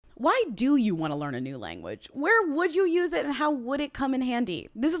why do you want to learn a new language? Where would you use it and how would it come in handy?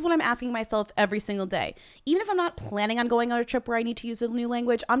 This is what I'm asking myself every single day. Even if I'm not planning on going on a trip where I need to use a new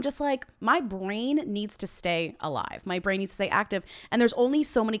language, I'm just like, my brain needs to stay alive. My brain needs to stay active. And there's only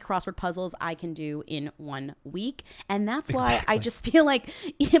so many crossword puzzles I can do in 1 week. And that's why I just feel like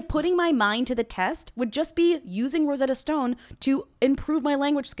putting my mind to the test would just be using Rosetta Stone to improve my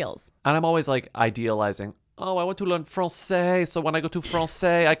language skills. And I'm always like idealizing, oh, I want to learn Francais, so when I go to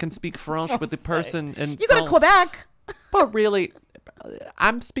Francais, I can speak French with the person in You go to Quebec. But really,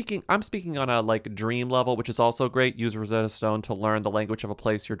 I'm speaking on a like dream level, which is also great. Use Rosetta Stone to learn the language of a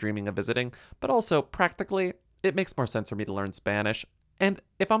place you're dreaming of visiting. But also, practically, it makes more sense for me to learn Spanish. And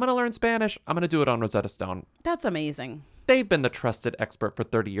if I'm going to learn Spanish, I'm going to do it on Rosetta Stone. That's amazing. They've been the trusted expert for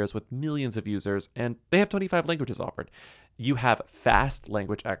 30 years with millions of users, and they have 25 languages offered. You have fast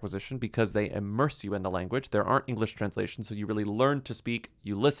language acquisition because they immerse you in the language. There aren't English translations, so you really learn to speak,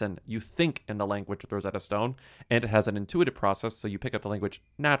 you listen, you think in the language with Rosetta Stone, and it has an intuitive process, so you pick up the language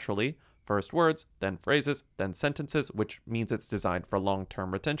naturally. First words, then phrases, then sentences, which means it's designed for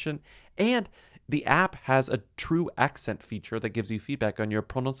long-term retention. And the app has a true accent feature that gives you feedback on your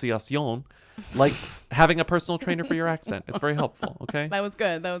pronunciation, like having a personal trainer for your accent. It's very helpful, okay? That was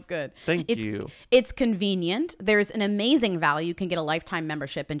good. Thank you. It's convenient. There's an amazing value. You can get a lifetime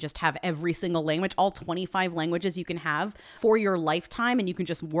membership and just have every single language, all 25 languages you can have for your lifetime, and you can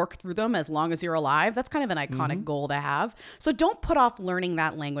just work through them as long as you're alive. That's kind of an iconic goal to have. So don't put off learning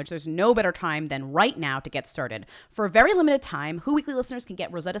that language. There's no better time than right now to get started. For a very limited time, Who Weekly listeners can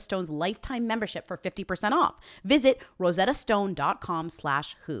get Rosetta Stone's lifetime membership for 50% off. Visit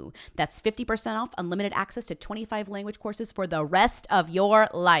rosettastone.com/who. That's 50% off unlimited access to 25 language courses for the rest of your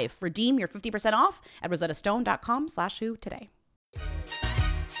life. Redeem your 50% off at rosettastone.com/who today.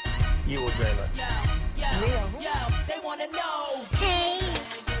 You will dream it. Real. They want to know. Hey,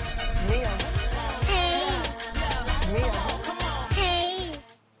 Real. hey, Real. Come on. hey.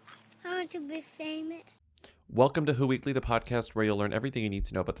 I want to be famous. Welcome to Who Weekly, the podcast where you'll learn everything you need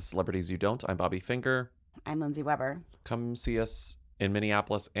to know about the celebrities you don't. I'm Bobby Finger. I'm Lindsay Weber. Come see us in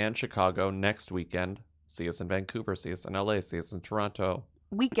Minneapolis and Chicago next weekend. See us in Vancouver. See us in LA. See us in Toronto.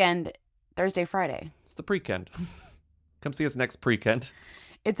 Weekend, Thursday, Friday. It's the pre-kend. Come see us next pre-kend.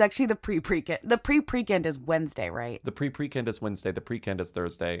 It's actually the pre-pre-kend. The pre-pre-kend is Wednesday, right? The pre-pre-kend is Wednesday. The pre-kend is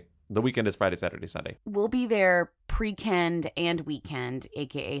Thursday. The weekend is Friday, Saturday, Sunday. We'll be there pre-kend and weekend,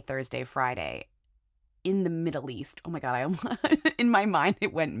 aka Thursday, Friday. In the Middle East. Oh my God, in my mind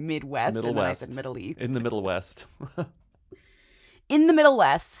it went Midwest Middle and then I West. said Middle East. In the Middle West. In the Middle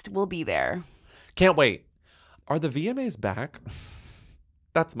West, we'll be there. Can't wait. Are the VMAs back?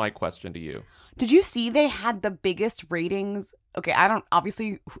 That's my question to you. Did you see they had the biggest ratings? Okay, I don't,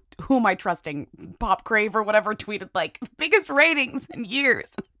 obviously, who am I trusting? Pop Crave or whatever tweeted like, biggest ratings in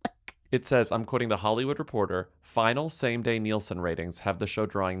years. It says, I'm quoting the Hollywood Reporter, final same-day Nielsen ratings have the show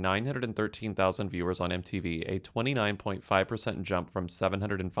drawing 913,000 viewers on MTV, a 29.5% jump from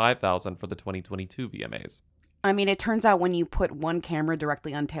 705,000 for the 2022 VMAs. I mean, it turns out when you put one camera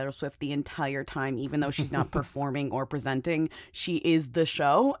directly on Taylor Swift the entire time, even though she's not performing or presenting, she is the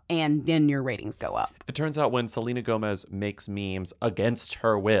show, and then your ratings go up. It turns out when Selena Gomez makes memes against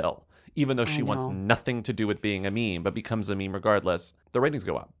her will, even though she wants nothing to do with being a meme, but becomes a meme regardless, the ratings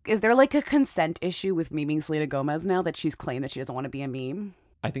go up. Is there like a consent issue with memeing Selena Gomez now that she's claimed that she doesn't want to be a meme?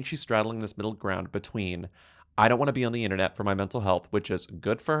 I think she's straddling this middle ground between, I don't want to be on the internet for my mental health, which is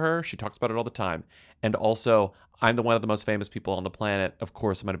good for her. She talks about it all the time. And also, I'm one of the most famous people on the planet. Of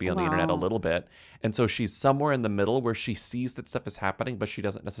course, I'm going to be on the internet a little bit. And so she's somewhere in the middle where she sees that stuff is happening, but she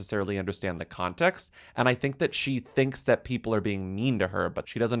doesn't necessarily understand the context. And I think that she thinks that people are being mean to her, but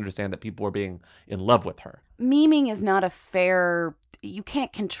she doesn't understand that people are being in love with her. Memeing is not a fair, you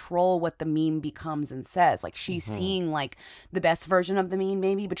can't control what the meme becomes and says. Like she's seeing like the best version of the meme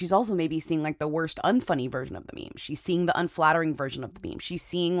maybe, but she's also maybe seeing like the worst unfunny version of the meme. She's seeing the unflattering version of the meme. She's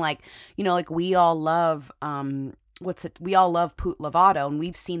seeing like, you know, like we all love, we all love Poot Lovato, and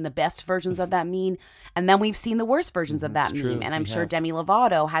we've seen the best versions of that meme, and then we've seen the worst versions of that meme. And I'm sure Demi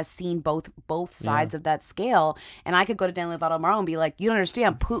Lovato has seen both sides of that scale. And I could go to Demi Lovato tomorrow and be like, you don't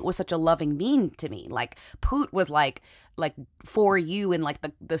understand, Poot was such a loving meme to me. Like Poot was like for you in like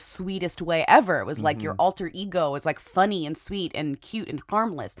the sweetest way ever. It was like your alter ego is like funny and sweet and cute and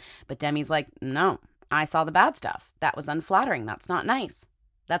harmless. But Demi's like, no, I saw the bad stuff. That was unflattering. That's not nice.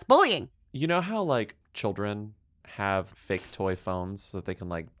 That's bullying. You know how like children have fake toy phones so that they can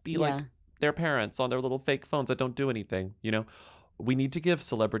like be like their parents on their little fake phones that don't do anything, you know? we need to give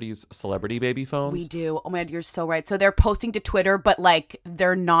celebrities celebrity baby phones. We do. Oh my God, you're so right. So they're posting to Twitter, but like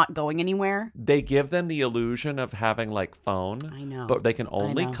they're not going anywhere. They give them the illusion of having like phone. I know. But they can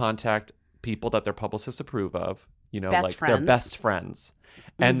only know. contact people that their publicists approve of. Best like friends. their best friends.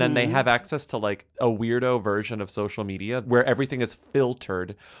 And then they have access to like a weirdo version of social media where everything is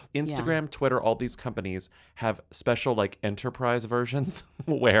filtered. Instagram, Twitter, all these companies have special like enterprise versions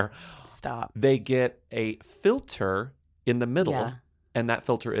where Stop. they get a filter in the middle. Yeah. And that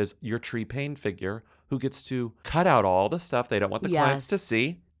filter is your Tree Paine figure who gets to cut out all the stuff they don't want the clients to Yes.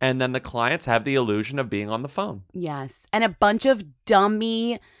 see. And then the clients have the illusion of being on the phone. Yes. And a bunch of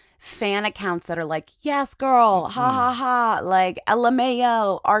dummy fan accounts that are like, yes, girl, ha ha ha, like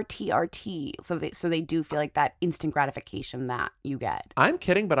LMAO, RT. So they do feel like that instant gratification that you get. I'm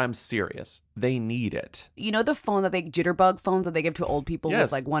kidding, but I'm serious. They need it. You know the phone that they jitterbug phones that they give to old people Yes.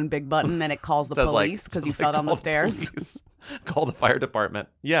 with like one big button and it calls the Says, like- police because says, you like, fell down the call stairs? police. Call the fire department.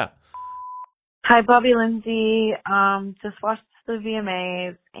 Yeah. Hi, Bobby Lindsay. Just watched the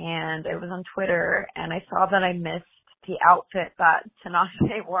VMAs and it was on Twitter and I saw that I missed the outfit that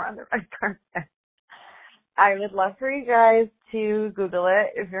Tinashe wore on the red carpet. I would love for you guys to Google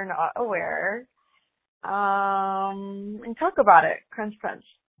it if you're not aware. And talk about it. Crunch.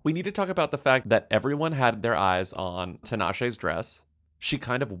 We need to talk about the fact that everyone had their eyes on Tinashe's dress. She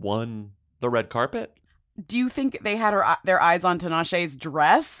kind of won the red carpet. Do you think they had their eyes on Tinashe's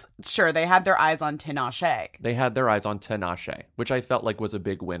dress? Sure, they had their eyes on Tinashe. They had their eyes on Tinashe, which I felt like was a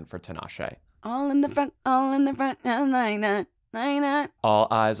big win for Tinashe. All in the front, like that, like that. All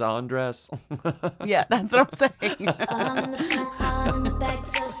eyes on dress. Yeah, that's what I'm saying. On the front, on the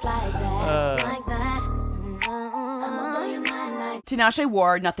back, just like that, like that. I'ma blow your mind like Tinashe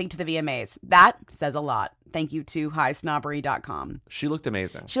wore nothing to the VMAs. That says a lot. Thank you to highsnobbery.com. She looked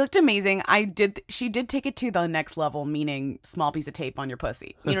amazing. She looked amazing. She did take it to the next level, meaning small piece of tape on your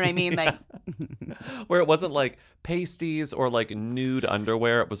pussy. You know what I mean? Like, Where it wasn't like pasties or like nude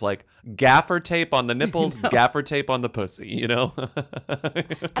underwear. It was like gaffer tape on the nipples, gaffer tape on the pussy, you know? I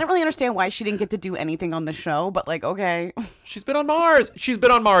don't really understand why she didn't get to do anything on the show, but like, okay. She's been on Mars. She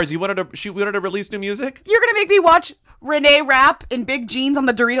wanted to release new music? You're going to make me watch Renee Rapp in big jeans on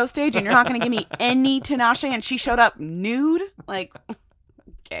the Dorito stage and you're not going to give me any Tinashe and she showed up nude? Like,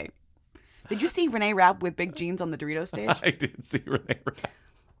 okay. Did you see Renee Rapp with big jeans on the Dorito stage? I did see Renee Rapp.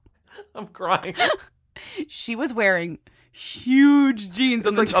 I'm crying. She was wearing huge jeans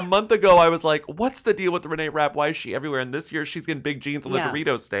on It's the like a month ago, I was like, what's the deal with Renee Rapp? Why is she everywhere? And this year, she's getting big jeans on the Yeah.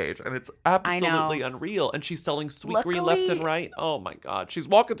 Dorito stage. And it's absolutely unreal. And she's selling sweet green left and Luckily- right. Oh, my God. She's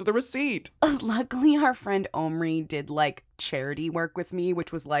walking through the receipt. Luckily, our friend Omri did like charity work with me,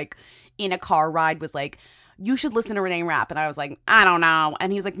 which was like in a car ride was like, you should listen to Renee Rapp. And I was like, I don't know.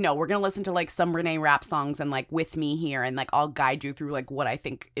 And he was like, no, we're going to listen to like some Renee Rapp songs and like with me here. And like, I'll guide you through like what I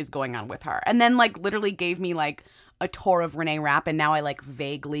think is going on with her. And then like literally gave me like a tour of Renee Rapp. And now I like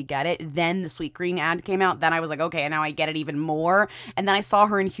vaguely get it. Then the Sweet Green ad came out. Then I was like, okay, and now I get it even more. And then I saw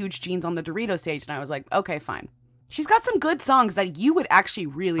her in huge jeans on the Dorito stage. And I was like, okay, fine. She's got some good songs that you would actually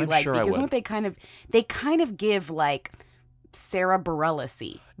really I'm like sure I because would. what they kind of give like Sarah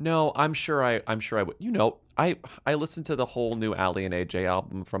Bareilles-y. No, I'm sure I would. You know, I listened to the whole new Ally and AJ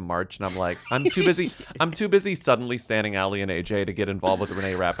album from March, and I'm like, I'm too busy. I'm too busy suddenly standing Ally and AJ to get involved with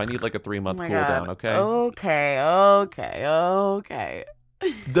Renee Rapp. I need like a 3-month Oh my cool God. down, okay? Okay.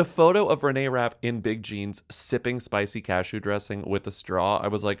 The photo of Renee Rapp in big jeans sipping spicy cashew dressing with a straw, I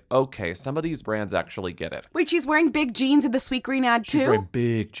was like, okay, some of these brands actually get it. Wait, she's wearing big jeans in the Sweet Green ad too? She's wearing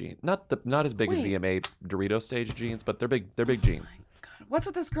big jeans. Not as big as Wait. VMA Dorito stage jeans, but they're big jeans. God, what's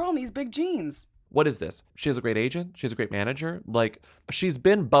with this girl in these big jeans? What is this? She has a great agent. She has a great manager. Like, she's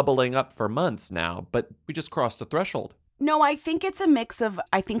been bubbling up for months now, but we just crossed the threshold. No, I think it's a mix of,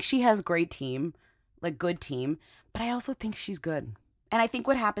 I think she has great team, like good team, but I also think she's good. And I think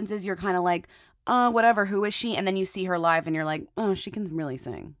what happens is you're kind of like, whatever, who is she? And then you see her live and you're like, oh, she can really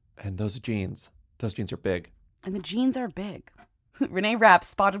sing. And those jeans are big. And the jeans are big. Renee Rapp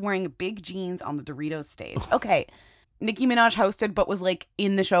spotted wearing big jeans on the Doritos stage. Okay. Nicki Minaj hosted, but was like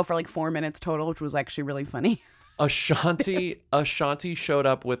in the show for like 4 minutes total, which was actually really funny. Ashanti showed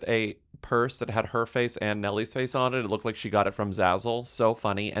up with a purse that had her face and Nelly's face on it. It looked like she got it from Zazzle. So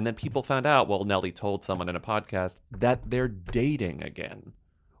funny. And then people found out, well, Nelly told someone in a podcast that they're dating again,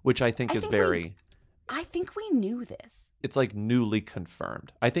 which I think is very... I think we knew this. It's like newly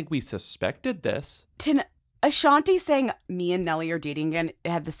confirmed. I think we suspected this. Ashanti saying me and Nelly are dating again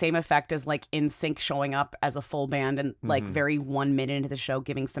had the same effect as like NSYNC showing up as a full band and like very 1 minute into the show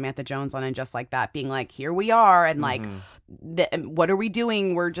giving Samantha Jones on and just like that being like, here we are and like what are we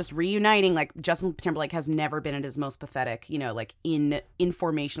doing? We're just reuniting. Like Justin Timberlake has never been at his most pathetic, you know, like in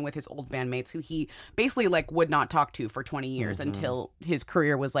formation with his old bandmates who he basically like would not talk to for 20 years until his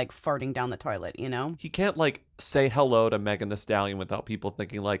career was like farting down the toilet, you know? He can't like say hello to Megan Thee Stallion without people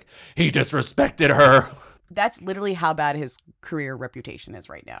thinking like he disrespected her. That's literally how bad his career reputation is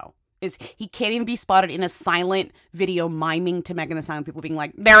right now. Is he can't even be spotted in a silent video miming to Megan Thee Stallion, people being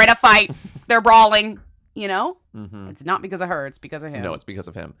like, they're in a fight, they're brawling, you know? It's not because of her, it's because of him. No, it's because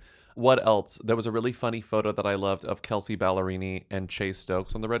of him. What else? There was a really funny photo that I loved of Kelsey Ballerini and Chase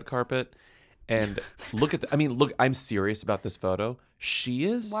Stokes on the red carpet. And look at look, I'm serious about this photo. She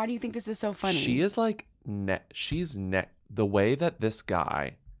is... Why do you think this is so funny? She is like... The way that this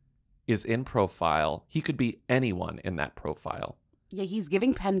guy is in profile, he could be anyone in that profile. Yeah, he's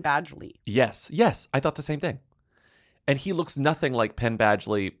giving Penn Badgley. Yes, I thought the same thing. And he looks nothing like Penn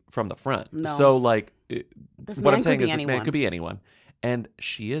Badgley from the front. No. So like, what I'm saying is this man could be anyone. And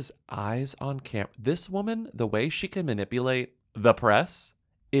she is eyes on camera. This woman, the way she can manipulate the press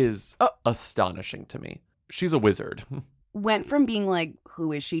is astonishing to me. She's a wizard. Went from being like,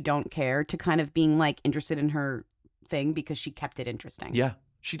 who is she, don't care, to kind of being like interested in her thing because she kept it interesting. Yeah,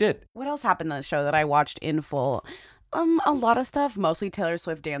 she did. What else happened in the show that I watched in full? A lot of stuff, mostly Taylor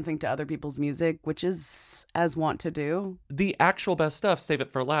Swift dancing to other people's music, which is as wont to do. The actual best stuff, save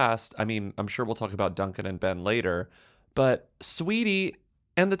it for last. I mean, I'm sure we'll talk about Duncan and Ben later, but Sweetie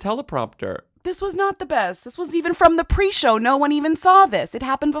and the teleprompter. This was not the best. This was even from the pre-show. No one even saw this. It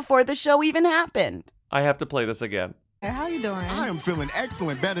happened before the show even happened. I have to play this again. Hey, how you doing? I am feeling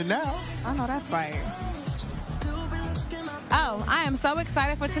excellent, better now. I know that's right. Oh, I am so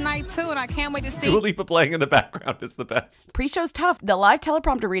excited for tonight, too, and I can't wait to see... Dua Lipa playing in the background is the best. Pre-show's tough. The live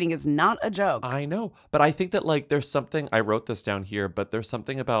teleprompter reading is not a joke. I know, but I think that, like, there's something... I wrote this down here, but there's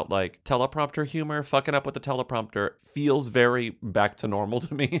something about, like, teleprompter humor, fucking up with the teleprompter, feels very back to normal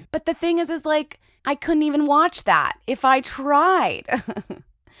to me. But the thing is like, I couldn't even watch that if I tried.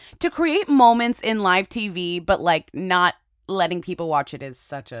 To create moments in live TV, but, like, not letting people watch it is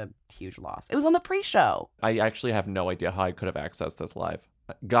such a huge loss. It was on the pre-show. I actually have no idea how I could have accessed this live.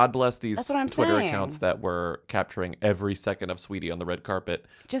 God bless these Twitter accounts that were capturing every second of Sweetie on the red carpet.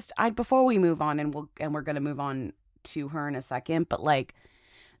 Before we move on, and we're going to move on to her in a second, but like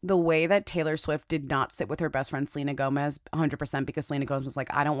the way that Taylor Swift did not sit with her best friend Selena Gomez 100% because Selena Gomez was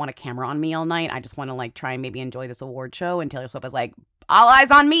like, I don't want a camera on me all night. I just want to like try and maybe enjoy this award show. And Taylor Swift was like, all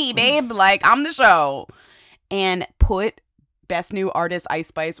eyes on me, babe. Like, I'm the show. And put Best New Artist Ice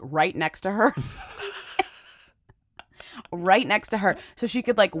Spice right next to her. Right next to her. So she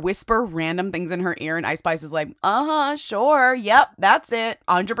could like whisper random things in her ear and Ice Spice is like, sure. Yep, that's it.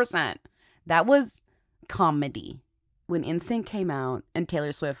 100%. That was comedy. When NSYNC came out and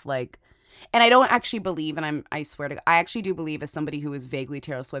Taylor Swift like, and I don't actually believe, and I swear to God, I actually do believe as somebody who is vaguely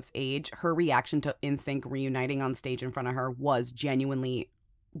Taylor Swift's age, her reaction to NSYNC reuniting on stage in front of her was genuinely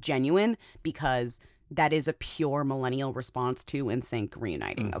genuine because that is a pure millennial response to NSYNC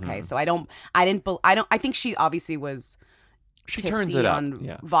reuniting. Okay, so I think she obviously was she tipsy turns it up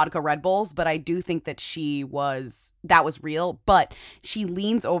on vodka Red Bulls, but I do think that that was real. But she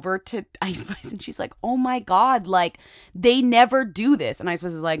leans over to Ice Spice and she's like, oh my God, like they never do this. And Ice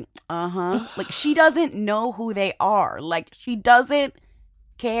Spice is like, like she doesn't know who they are. Like she doesn't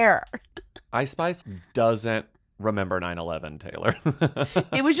care. Ice Spice doesn't remember 9/11, Taylor.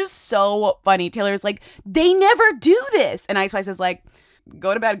 It was just so funny. Taylor's like, they never do this. And Ice Spice is like,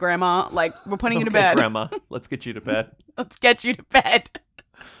 go to bed, Grandma. Like, we're putting you to bed. Grandma, let's get you to bed. Let's get you to bed.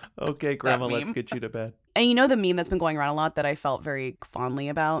 Okay, Grandma, let's get you to bed. And you know the meme that's been going around a lot that I felt very fondly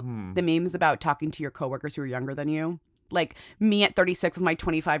about? The meme's about talking to your coworkers who are younger than you. Like me at 36 with my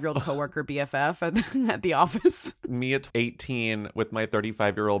 25-year-old coworker BFF at the office. Me at 18 with my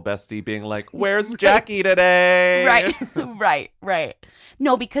 35-year-old bestie being like, where's Jackie today? Right.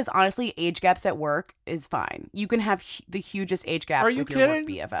 No, because honestly, age gaps at work is fine. You can have the hugest age gap with your work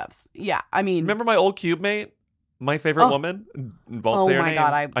BFFs. Yeah, I mean. Remember my old cube mate? My favorite woman? Won't say her name.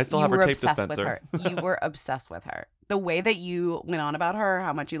 God, I still have her tape dispenser. You were obsessed with her. The way that you went on about her,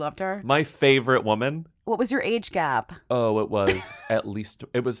 how much you loved her. My favorite woman? What was your age gap? Oh, it was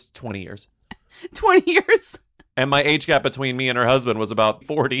it was 20 years. 20 years? And my age gap between me and her husband was about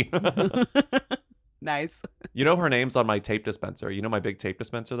 40. Nice. You know her name's on my tape dispenser. You know my big tape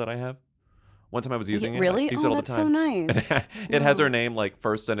dispenser that I have? One time I was using it. Really? I use it all that's the time. So nice. It has her name, like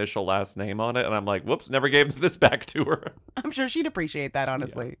first initial, last name on it. And I'm like, whoops, never gave this back to her. I'm sure she'd appreciate that,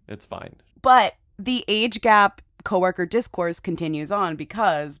 honestly. Yeah, it's fine. But the age gap coworker discourse continues on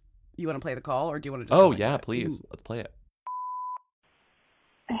because you want to play the call, or do you want to just Oh, go into yeah, it? please. Let's play it.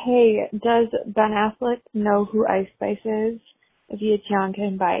 Hey, does Ben Affleck know who Ice Spice is? If you challenge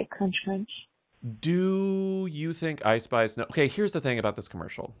him by Crunch Crunch. Do you think Ice Spice... No. Okay, here's the thing about this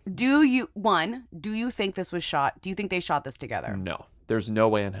commercial. Do you think this was shot? Do you think they shot this together? No. There's no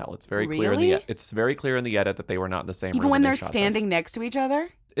way in hell. It's very clear in Really? it's very clear in the edit that they were not in the same Even room when they they're shot standing this. next to each other?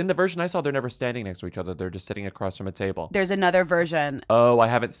 In the version I saw, they're never standing next to each other. They're just sitting across from a table. There's another version. Oh, I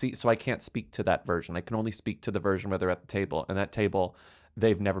haven't seen... So I can't speak to that version. I can only speak to the version where they're at the table. And that table,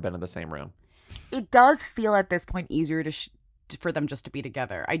 they've never been in the same room. It does feel at this point easier for them just to be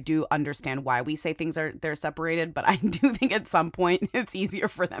together. I do understand why we say they're separated, but I do think at some point it's easier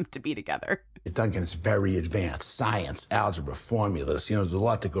for them to be together. Duncan, it's very advanced. Science, algebra, formulas. There's a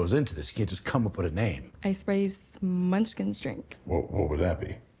lot that goes into this. You can't just come up with a name. Ice Spice Munchkin's drink. What would that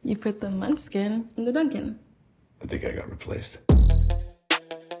be? You put the Munchkin in the Dunkin'. I think I got replaced.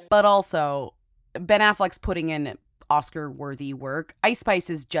 But also, Ben Affleck's putting in Oscar-worthy work. Ice Spice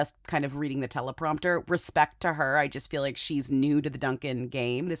is just kind of reading the teleprompter. Respect to her. I just feel like she's new to the Duncan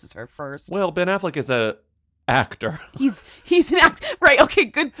game. This is her first. Well, Ben Affleck is a actor. He's an actor. Right. Okay,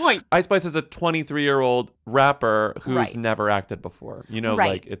 good point. Ice Spice is a 23-year-old rapper who's Right. never acted before. Right.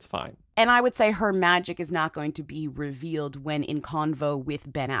 Like, it's fine. And I would say her magic is not going to be revealed when in convo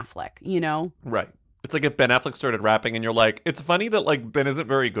with Ben Affleck, Right. It's like if Ben Affleck started rapping and you're like, it's funny that like Ben isn't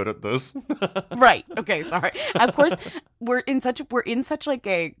very good at this. Right. Okay, sorry. Of course, we're in such like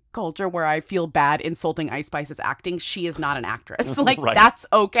a culture where I feel bad insulting Ice Spice's acting. She is not an actress. Like Right. that's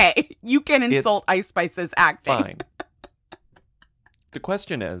okay. You can insult Ice Spice's acting. Fine. The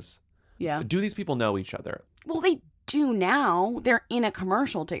question is, Yeah. do these people know each other? Well, they do now. They're in a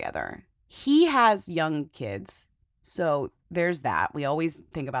commercial together. He has young kids. So there's that. We always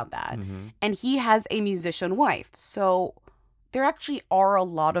think about that. Mm-hmm. And he has a musician wife. So there actually are a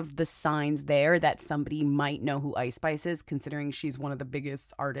lot of the signs there that somebody might know who Ice Spice is, considering she's one of the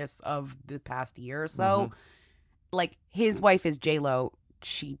biggest artists of the past year or so. Mm-hmm. Like, his wife is J-Lo.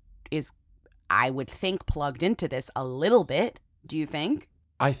 She is, I would think, plugged into this a little bit. Do you think?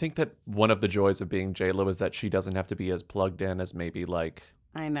 I think that one of the joys of being J-Lo is that she doesn't have to be as plugged in as maybe like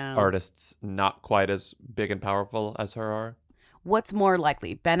I know. artists not quite as big and powerful as her are. What's more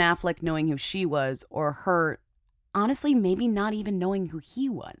likely, Ben Affleck knowing who she was, or her, honestly, maybe not even knowing who he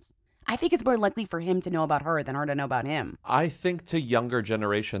was? I think it's more likely for him to know about her than her to know about him. I think to younger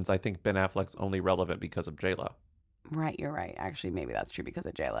generations, I think Ben Affleck's only relevant because of J-Lo. Right, you're right. Actually, maybe that's true because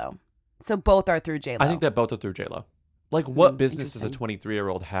of J-Lo. So both are through J-Lo. I think that both are through J-Lo. Like, what business does a interesting.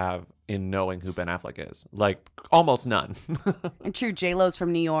 23-year-old have in knowing who Ben Affleck is? Like, almost none. And true, J-Lo's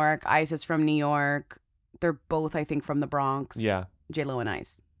from New York. Ice is from New York. They're both, I think, from the Bronx. Yeah. J-Lo and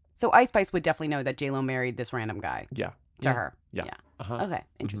Ice. So Ice Spice would definitely know that J-Lo married this random guy Yeah. to her. Yeah. Uh-huh. Okay,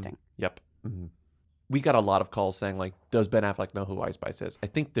 interesting. Yep. Mm-hmm. We got a lot of calls saying, like, does Ben Affleck know who Ice Spice is? I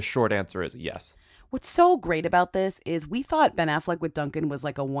think the short answer is yes. What's so great about this is we thought Ben Affleck with Duncan was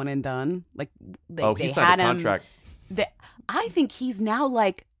like a one and done. Like, He signed a contract. I think he's now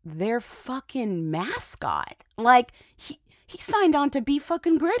like their fucking mascot. Like, he signed on to be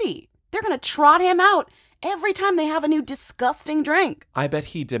fucking Gritty. They're gonna trot him out every time they have a new disgusting drink. I bet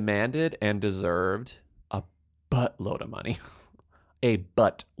he demanded and deserved a buttload of money. A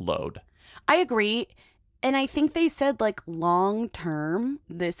buttload. I agree. And I think they said, like, long term,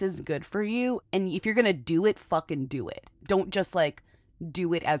 this is good for you. And if you're gonna do it, fucking do it. Don't just like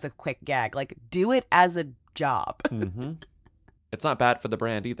do it as a quick gag. Like, do it as a job. Mm-hmm. It's not bad for the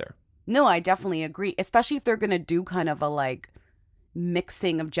brand either. No, I definitely agree. Especially if they're going to do kind of a like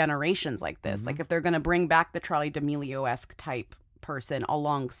mixing of generations like this. Mm-hmm. Like if they're going to bring back the Charlie D'Amelio-esque type person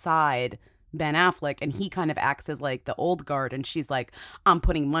alongside Ben Affleck and he kind of acts as like the old guard and she's like, I'm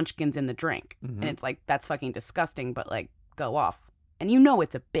putting munchkins in the drink. Mm-hmm. And it's like, that's fucking disgusting, but like go off. And you know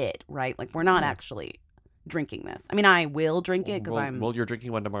it's a bit, right? Like we're not actually drinking this. I mean, I will drink it because Well, you're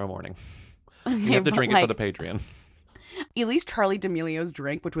drinking one tomorrow morning. You Okay, have to but, drink it for the Patreon. At least Charlie D'Amelio's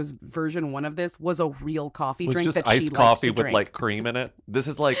drink, which was version 1 of this, was a real coffee It was drink just that she iced liked coffee to with drink. like cream in it. This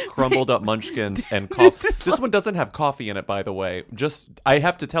is like crumbled up munchkins and coffee. This one doesn't have coffee in it, by the way. I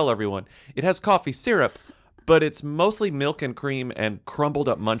have to tell everyone, it has coffee syrup, but it's mostly milk and cream and crumbled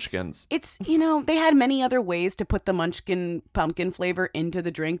up munchkins. It's, they had many other ways to put the munchkin pumpkin flavor into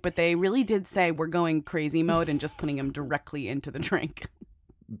the drink, but they really did say we're going crazy mode and just putting them directly into the drink.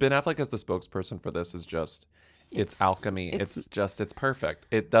 Ben Affleck as the spokesperson for this is just, it's alchemy. it's- It's perfect.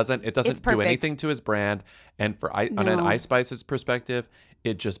 It doesn't It's do perfect. anything to his brand. And on an No. Ice Spice's perspective,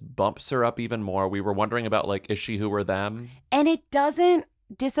 it just bumps her up even more. We were wondering about like, is she who or them? And it doesn't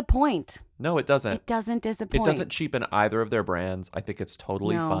disappoint. No, it doesn't. It doesn't disappoint. It doesn't cheapen either of their brands. I think it's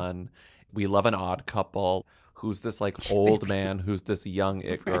totally fun. We love an odd couple. Who's this like old man? Who's this young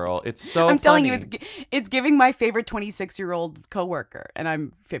it girl? It's so I'm telling funny. you, it's giving my favorite 26-year-old coworker, and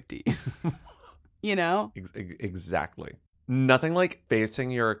I'm 50. You know? Exactly. Nothing like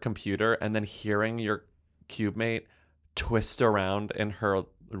facing your computer and then hearing your cube mate twist around in her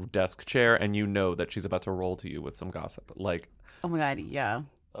desk chair, and you know that she's about to roll to you with some gossip. Like, oh my God, yeah.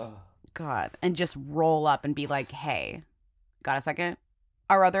 God. And just roll up and be like, hey, got a second?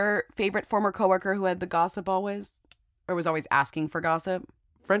 Our other favorite former coworker who had the gossip always, or was always asking for gossip?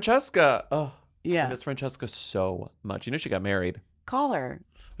 Francesca. Oh, yeah. I miss Francesca so much. You know, she got married. Call her.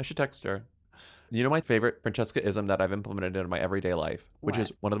 I should text her. You know my favorite Francesca-ism that I've implemented in my everyday life, which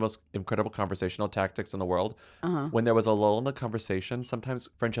is one of the most incredible conversational tactics in the world. When there was a lull in the conversation, sometimes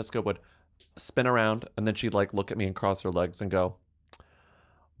Francesca would spin around and then she'd like look at me and cross her legs and go,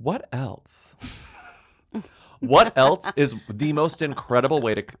 what else? What else is the most incredible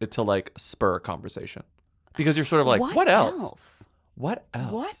way to like spur a conversation? Because you're sort of like, what else? What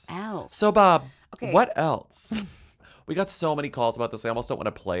else? What else? So Bob, okay. What else? We got so many calls about this. I almost don't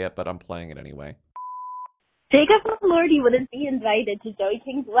want to play it, but I'm playing it anyway. Jacob Elordi wouldn't be invited to Joey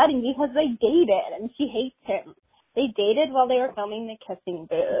King's wedding because they dated, and she hates him. They dated while they were filming the kissing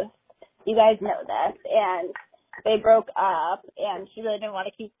booth. You guys know this. And they broke up, and she really didn't want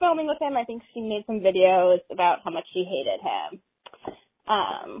to keep filming with him. I think she made some videos about how much she hated him.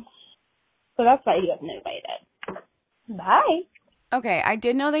 So that's why he wasn't invited. Bye. Okay, I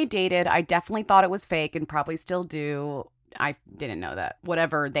did know they dated. I definitely thought it was fake and probably still do. I didn't know that.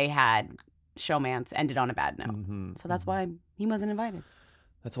 Whatever they had, showmance ended on a bad note. So that's why he wasn't invited.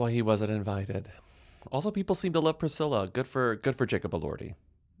 That's why he wasn't invited. Also, people seem to love Priscilla. Good for Jacob Elordi.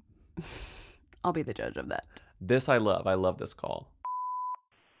 I'll be the judge of that. This I love. I love this call.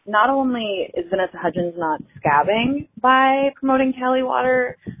 Not only is Vanessa Hudgens not scabbing by promoting Cali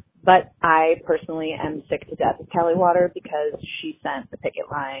Water, but I personally am sick to death of Cali Water because she sent the picket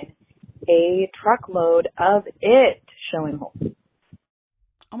line a truckload of it showing holes.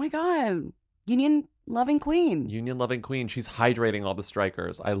 Oh my God. Union-loving queen. Union-loving queen. She's hydrating all the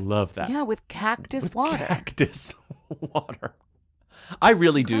strikers. I love that. Yeah, with cactus water. Cactus water. I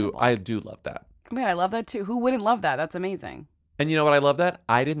really do. I do love that. I mean, I love that too. Who wouldn't love that? That's amazing. And you know what? I love that.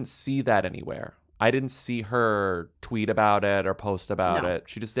 I didn't see that anywhere. I didn't see her tweet about it or post about it.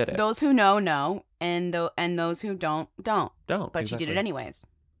 She just did it. Those who know, and those who don't. Don't. But she did it anyways.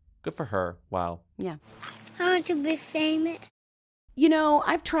 Good for her. Wow. Yeah. I want to be famous. You know,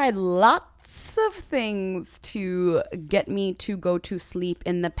 I've tried lots of things to get me to go to sleep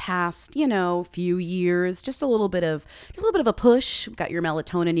in the past, few years. Just a little bit of a push. You got your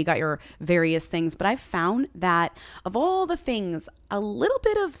melatonin, you got your various things. But I've found that of all the things, a little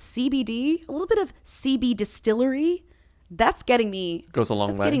bit of CBD, a little bit of CB distillery, that's getting me. Goes a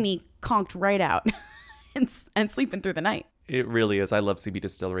long way. That's getting me conked right out and sleeping through the night. It really is. I love CB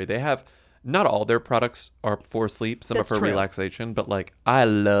Distillery. They have. Not all their products are for sleep. Some are for relaxation. But, I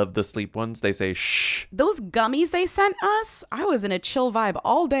love the sleep ones. They say, shh. Those gummies they sent us, I was in a chill vibe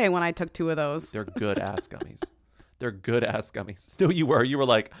all day when I took 2 of those. They're good-ass gummies. They're good-ass gummies. No, you were. You were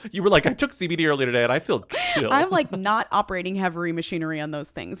like, I took CBD earlier today, and I feel chill. I'm, not operating heavy machinery on those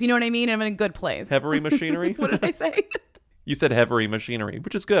things. You know what I mean? I'm in a good place. Heavy machinery? What did I say? You said heavy machinery,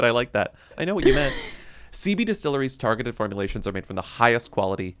 which is good. I like that. I know what you meant. CB Distillery's targeted formulations are made from the highest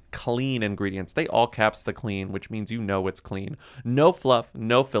quality, clean ingredients. They all caps the clean, which means you know it's clean. No fluff,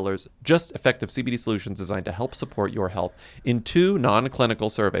 no fillers, just effective CBD solutions designed to help support your health. In 2 non-clinical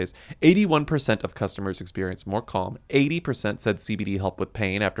surveys, 81% of customers experienced more calm, 80% said CBD helped with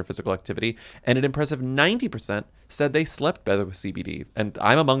pain after physical activity, and an impressive 90% said they slept better with CBD, and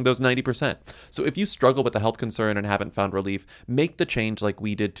I'm among those 90%. So if you struggle with a health concern and haven't found relief, make the change like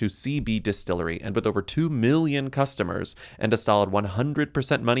we did to CB Distillery, and with over 2 million customers and a solid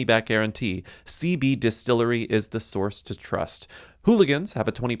 100% money-back guarantee, CB Distillery is the source to trust. Hooligans have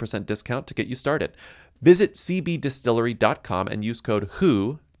a 20% discount to get you started. Visit cbdistillery.com and use code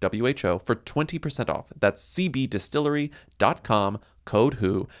WHO, WHO, for 20% off. That's cbdistillery.com, code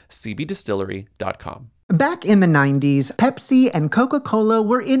WHO, cbdistillery.com. Back in the 90s, Pepsi and Coca-Cola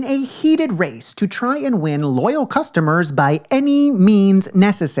were in a heated race to try and win loyal customers by any means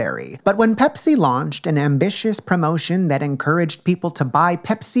necessary. But when Pepsi launched an ambitious promotion that encouraged people to buy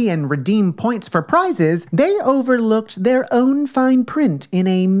Pepsi and redeem points for prizes, they overlooked their own fine print in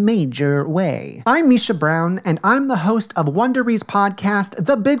a major way. I'm Misha Brown, and I'm the host of Wondery's podcast,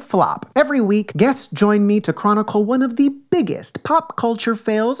 The Big Flop. Every week, guests join me to chronicle one of the biggest pop culture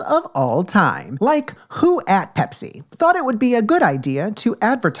fails of all time. Like, who at Pepsi thought it would be a good idea to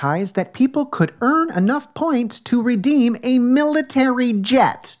advertise that people could earn enough points to redeem a military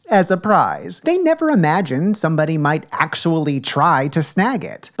jet as a prize? They never imagined somebody might actually try to snag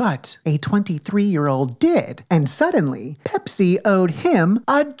it. But a 23-year-old did, and suddenly, Pepsi owed him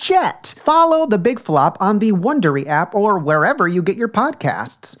a jet. Follow The Big Flop on the Wondery app or wherever you get your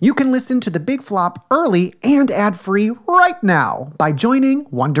podcasts. You can listen to The Big Flop early and ad-free right now by joining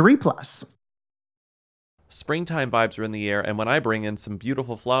Wondery Plus. Springtime vibes are in the air, and when I bring in some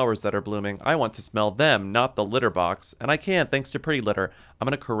beautiful flowers that are blooming, I want to smell them, not the litter box. And I can, thanks to Pretty Litter. I'm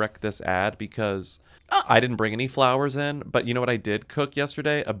going to correct this ad because I didn't bring any flowers in, but you know what I did cook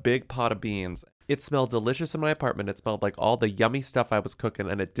yesterday? A big pot of beans. It smelled delicious in my apartment. It smelled like all the yummy stuff I was cooking,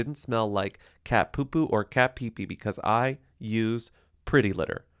 and it didn't smell like cat poo-poo or cat pee-pee because I used Pretty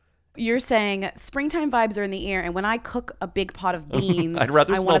Litter. You're saying springtime vibes are in the air, and when I cook a big pot of beans, I'd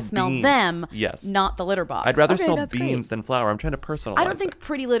rather I want to smell beans. them, Yes. not the litter box. I'd rather Okay, smell that's beans great. than flour. I'm trying to personalize I don't think it.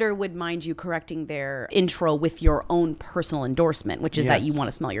 Pretty Litter would mind you correcting their intro with your own personal endorsement, which is that you want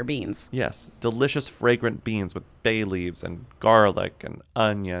to smell your beans. Yes, delicious fragrant beans with bay leaves and garlic and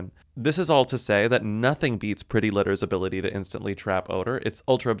onion. This is all to say that nothing beats Pretty Litter's ability to instantly trap odor. It's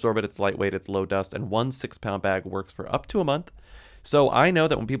ultra absorbent, it's lightweight, it's low dust, and one 6-pound bag works for up to a month. So I know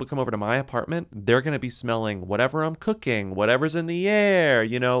that when people come over to my apartment, they're going to be smelling whatever I'm cooking, whatever's in the air,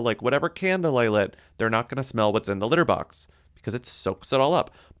 you know, like whatever candle I lit. They're not going to smell what's in the litter box because it soaks it all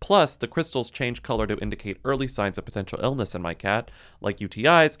up. Plus, the crystals change color to indicate early signs of potential illness in my cat, like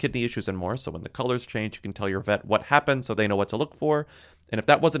UTIs, kidney issues, and more. So when the colors change, you can tell your vet what happened so they know what to look for. And if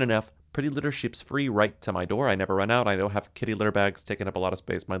that wasn't enough, Pretty Litter ships free right to my door. I never run out. I don't have kitty litter bags taking up a lot of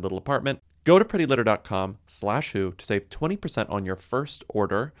space in my little apartment. Go to prettylitter.com/who to save 20% on your first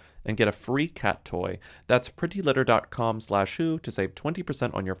order and get a free cat toy. That's prettylitter.com/who to save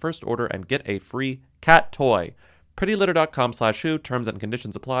 20% on your first order and get a free cat toy. prettylitter.com/who. Terms and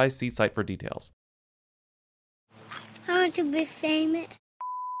conditions apply. See site for details. I want to be famous.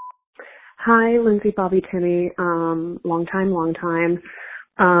 Hi, Lindsay, Bobby, Timmy. Long time.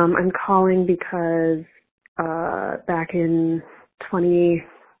 I'm calling because back in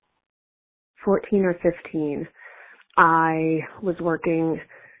 2014 or 15, I was working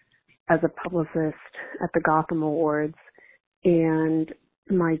as a publicist at the Gotham Awards, and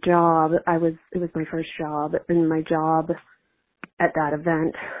my job, it was my first job, and my job at that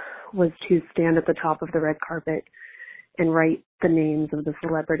event was to stand at the top of the red carpet and write the names of the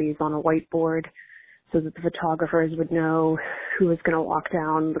celebrities on a whiteboard so that the photographers would know who was going to walk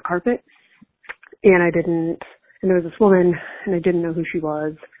down the carpet. And there was this woman, and I didn't know who she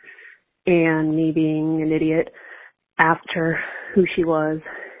was. And me being an idiot, asked her who she was,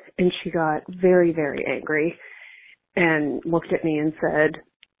 and she got very, very angry and looked at me and said,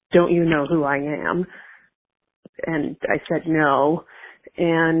 "Don't you know who I am?" And I said no,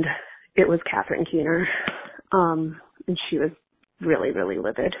 and it was Catherine Keener. And she was really, really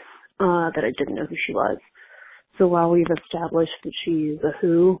livid that I didn't know who she was. So while we've established that she's a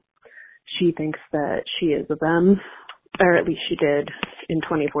who, she thinks that she is a them, or at least she did in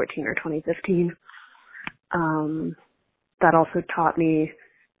 2014 or 2015. That also taught me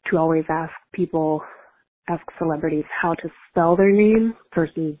to always ask celebrities how to spell their name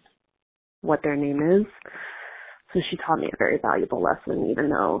versus what their name is. So she taught me a very valuable lesson, even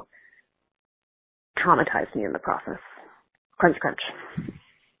though traumatized me in the process. Crunch, crunch.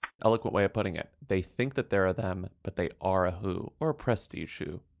 Eloquent way of putting it. They think that they're a them, but they are a who, or a prestige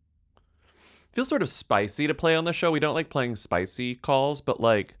who. Feels sort of spicy to play on the show. We don't like playing spicy calls, but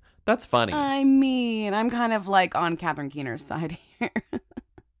like, that's funny. I mean, I'm kind of like on Catherine Keener's side here.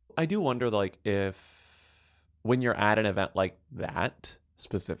 I do wonder, like, if when you're at an event like that,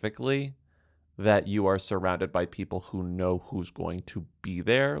 specifically, that you are surrounded by people who know who's going to be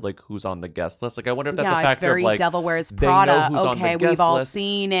there, like who's on the guest list. Like, I wonder if that's a factor it's very of like, Devil Wears they Prada. know who's on the Okay, guest we've all list.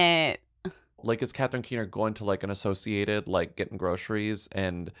 seen it. Like, is Catherine Keener going to like an Associated, like getting groceries,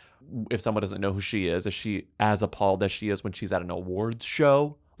 and if someone doesn't know who she is she as appalled as she is when she's at an awards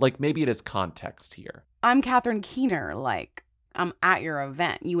show? Like, maybe it is context here. I'm Catherine Keener. Like, I'm at your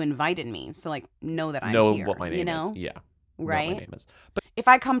event. You invited me, so like, know that I'm know here. what my name is. Yeah. Right? Know what my name is. But if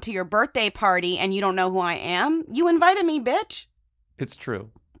I come to your birthday party and you don't know who I am, you invited me, bitch. It's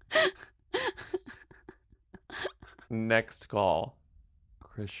true. Next call.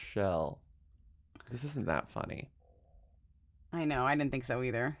 Chriselle. This isn't that funny. I know. I didn't think so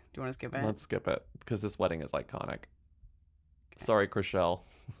either. Do you want to skip it? Let's skip it because this wedding is iconic. Okay. Sorry, Chriselle.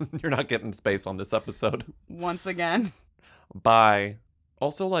 You're not getting space on this episode. Once again. Bye.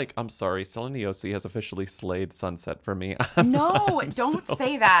 Also, like, I'm sorry, Selena has officially slayed Sunset for me. No, don't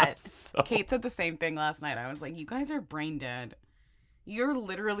say that. So... Kate said the same thing last night. I was like, you guys are brain dead. You're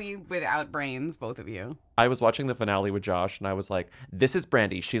literally without brains, both of you. I was watching the finale with Josh, and I was like, this is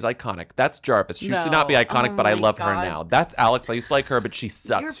Brandy. She's iconic. That's Jarvis. She used to not be iconic, but I love her now. That's Alex. I used to like her, but she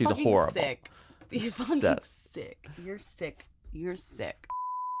sucks. You're She's fucking horrible. Sick. You're fucking sick. You're sick. You're sick.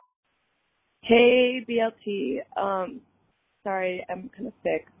 Hey, BLT. Sorry, I'm kind of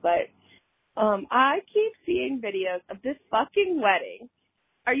sick, but I keep seeing videos of this fucking wedding.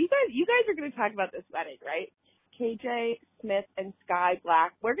 You guys are going to talk about this wedding, right? KJ Smith and Skyh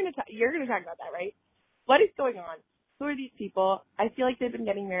Black. You're going to talk about that, right? What is going on? Who are these people? I feel like they've been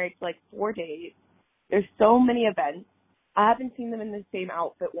getting married for like 4 days. There's so many events. I haven't seen them in the same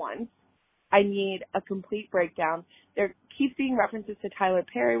outfit once. I need a complete breakdown. There keeps being references to Tyler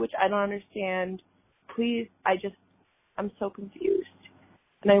Perry, which I don't understand. Please, I'm so confused.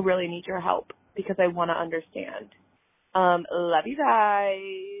 And I really need your help because I want to understand. Love you guys.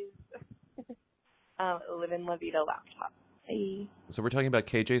 Live in La Vida laptop. Hey. So we're talking about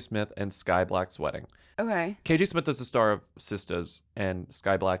KJ Smith and Skyh Black's wedding. Okay. KJ Smith is the star of Sisters, and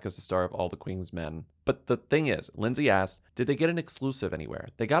Skyh Black is the star of All the Queen's Men. But the thing is, Lindsay asked, did they get an exclusive anywhere?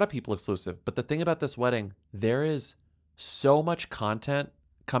 They got a People exclusive. But the thing about this wedding, there is so much content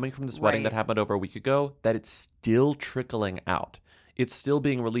coming from this wedding that happened over a week ago that it's still trickling out. It's still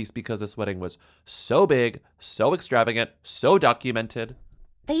being released because this wedding was so big, so extravagant, so documented.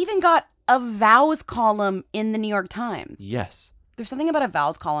 They even got a vows column in the New York Times. Yes. There's something about a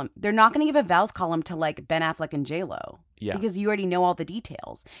vows column. They're not going to give a vows column to like Ben Affleck and J-Lo. Yeah. Because you already know all the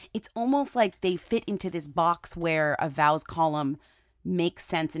details. It's almost like they fit into this box where a vows column makes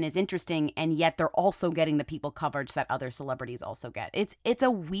sense and is interesting, and yet they're also getting the People coverage that other celebrities also get. It's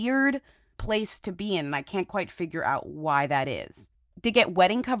a weird place to be in, and I can't quite figure out why that is. To get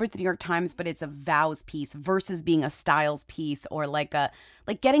wedding coverage in the New York Times, but it's a vows piece versus being a styles piece, or like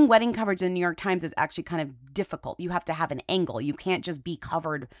getting wedding coverage in the New York Times is actually kind of difficult. You have to have an angle. You can't just be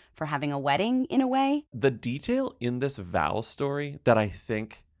covered for having a wedding in a way. The detail in this vows story that I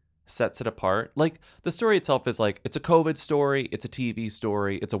think sets it apart, like the story itself is like, it's a COVID story, it's a TV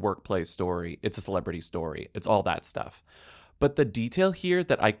story, it's a workplace story, it's a celebrity story, it's all that stuff. But the detail here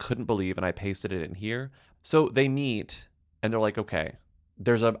that I couldn't believe, and I pasted it in here. So they meet and they're like, okay,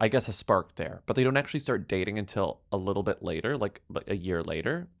 there's I guess a spark there, but they don't actually start dating until a little bit later, like a year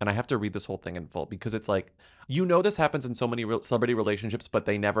later. And I have to read this whole thing in full because it's like, this happens in so many celebrity relationships, but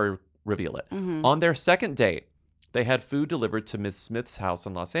they never reveal it. Mm-hmm. On their second date, they had food delivered to Ms. Smith's house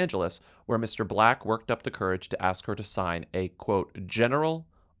in Los Angeles, where Mr. Black worked up the courage to ask her to sign a, quote, general,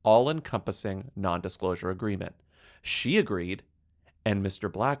 all-encompassing non-disclosure agreement. She agreed, and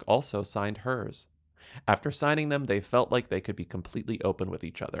Mr. Black also signed hers. After signing them, they felt like they could be completely open with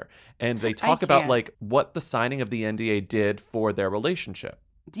each other. And they talk about like what the signing of the NDA did for their relationship.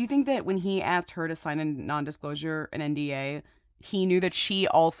 Do you think that when he asked her to sign a non-disclosure, an NDA, he knew that she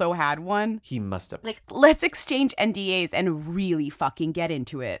also had one? He must have. Like, let's exchange NDAs and really fucking get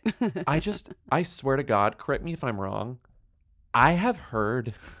into it. I swear to God, correct me if I'm wrong, I have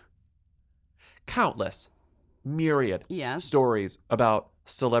heard countless, myriad stories about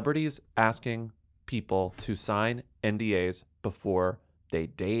celebrities asking people to sign NDAs before they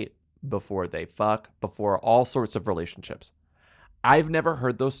date, before they fuck, before all sorts of relationships. I've never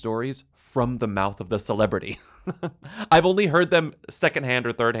heard those stories from the mouth of the celebrity. I've only heard them secondhand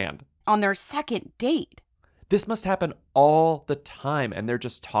or thirdhand. On their second date. This must happen all the time, and they're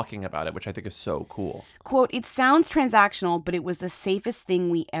just talking about it, which I think is so cool. Quote, it sounds transactional, but it was the safest thing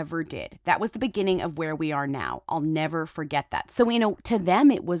we ever did. That was the beginning of where we are now. I'll never forget that. So, to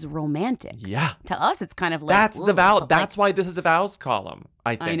them, it was romantic. Yeah. To us, it's kind of like... That's the vow. That's why this is a vows column,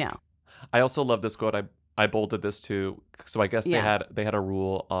 I think. I know. I also love this quote. I bolded this too. So I guess they had a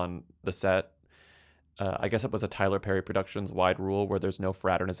rule on the set. I guess it was a Tyler Perry Productions wide rule where there's no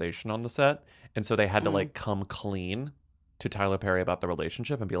fraternization on the set. And so they had to like come clean to Tyler Perry about the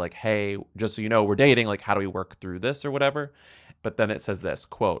relationship and be like, hey, just so you know, we're dating. Like, how do we work through this or whatever? But then it says this,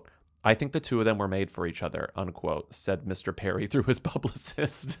 quote, I think the two of them were made for each other, unquote, said Mr. Perry through his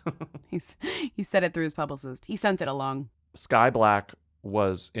publicist. He said it through his publicist. He sent it along. Skyh Black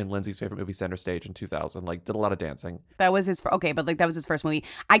was in Lindsay's favorite movie, Center Stage, in 2000. Like, did a lot of dancing. That was his that was his first movie.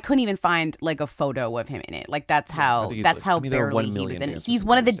 I couldn't even find like a photo of him in it. Like that's how barely he was in it. He's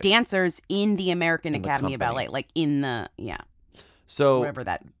one of the dancers in the American Academy of Ballet. Like in the So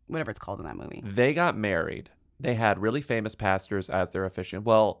whatever it's called in that movie. They got married. They had really famous pastors as their officiant.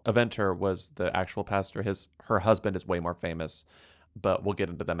 Well, Aventer was the actual pastor. Her husband is way more famous, but we'll get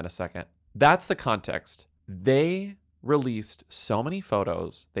into them in a second. That's the context. They released so many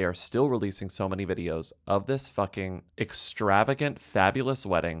photos. They are still releasing so many videos of this fucking extravagant, fabulous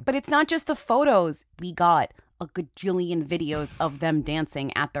wedding. But it's not just the photos. We got a gajillion videos of them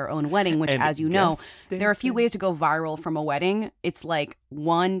dancing at their own wedding, which, And as you know, guests there are a few ways to go viral from a wedding. It's like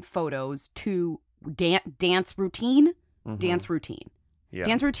 1, photos, 2, dance routine. Dance routine. Yeah.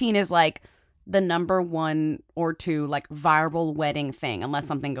 Dance routine is like the number 1 or 2 like viral wedding thing, unless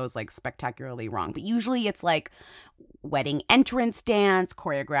something goes like spectacularly wrong. But usually it's like wedding entrance dance,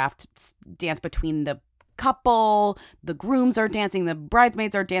 choreographed dance between the couple, the grooms are dancing, the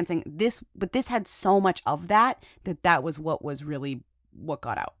bridesmaids are dancing. This had so much of that was what was really what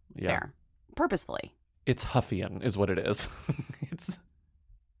got out there purposefully. It's Huffian is what it is. It's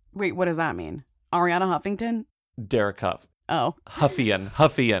Wait, what does that mean? Ariana Huffington? Derek Huff. Oh.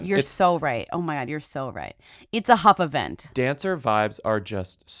 Huffian. You're so right. Oh my God, you're so right. It's a Huff event. Dancer vibes are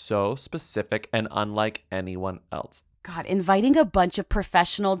just so specific and unlike anyone else. God, inviting a bunch of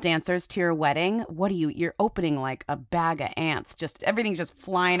professional dancers to your wedding, what are you're opening like a bag of ants. Just everything's just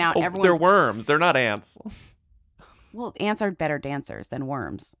flying out. They're worms. They're not ants. Well, ants are better dancers than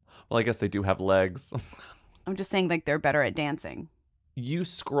worms. Well, I guess they do have legs. I'm just saying like they're better at dancing. You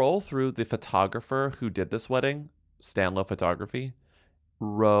scroll through the photographer who did this wedding, Stanlow Photography,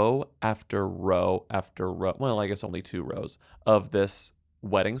 row after row after row. Well, I guess only 2 rows of this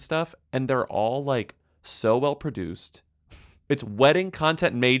wedding stuff. And they're all like so well produced. It's wedding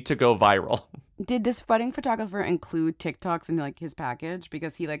content made to go viral. Did this wedding photographer include TikToks in like his package?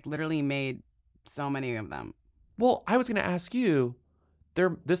 Because he like literally made so many of them. Well, I was going to ask you,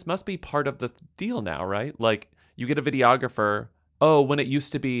 this must be part of the deal now, right? Like you get a videographer. Oh, when it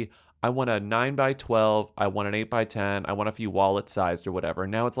used to be, I want a 9x12, I want an 8x10, I want a few wallet sized or whatever.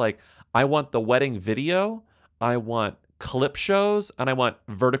 Now it's like, I want the wedding video, I want clip shows, and I want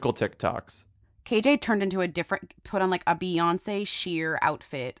vertical TikToks. KJ turned into put on like a Beyonce sheer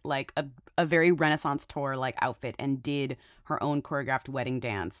outfit, like a very Renaissance tour like outfit, and did her own choreographed wedding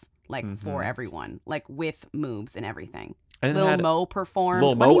dance, like for everyone, like with moves and everything. And Lil Mo performed.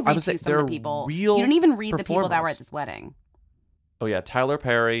 Lil Let me Mo, read you some of the people. Real you didn't even read the people that were performers. at this wedding. Oh yeah, Tyler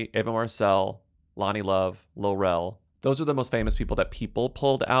Perry, Ava Marcel, Lonnie Love, Lil Rel. Those are the most famous people that people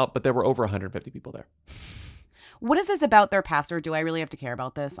pulled out, but there were over 150 people there. What is this about their pastor? Do I really have to care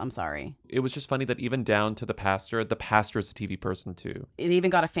about this? I'm sorry. It was just funny that even down to the pastor is a TV person too. It even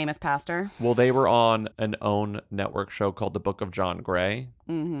got a famous pastor. Well, they were on an own network show called The Book of John Gray,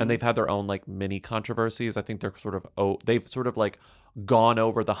 Mm-hmm. and they've had their own like mini controversies. I think they've sort of like gone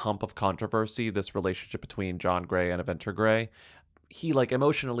over the hump of controversy, this relationship between John Gray and Aventer Gray. He like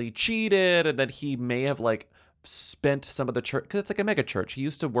emotionally cheated, and then he may have like spent some of the church, because it's like a mega church. He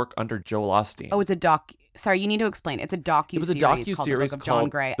used to work under Joel Osteen. Oh, it's a doc. Sorry, you need to explain. It's a docu-series. It was a docu-series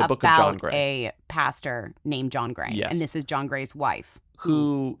called The Book of John Gray, about a pastor named John Gray. Yes. And this is John Gray's wife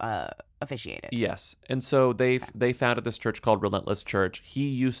who officiated. Yes. And so they founded this church called Relentless Church. He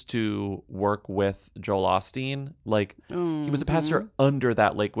used to work with Joel Osteen. Like he was a pastor under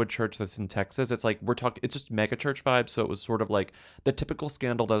that Lakewood church that's in Texas. It's like it's just mega church vibes. So it was sort of like the typical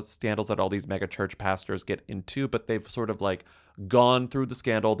scandals that all these mega church pastors get into, but they've sort of like gone through the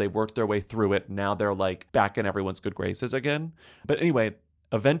scandal. They've worked their way through it. Now they're like back in everyone's good graces again. But anyway,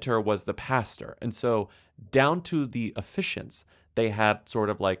 Aventer was the pastor. And so down to the officiants, they had sort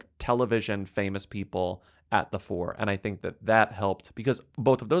of like television famous people at the fore. And I think that helped because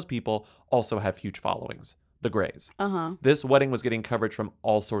both of those people also have huge followings, the Grays. Uh-huh. This wedding was getting coverage from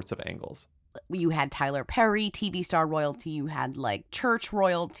all sorts of angles. You had Tyler Perry, TV star royalty. You had like church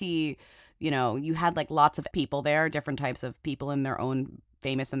royalty. You know, you had like lots of people there, different types of people in their own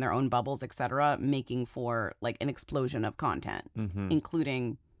famous in their own bubbles, etc., making for like an explosion of content,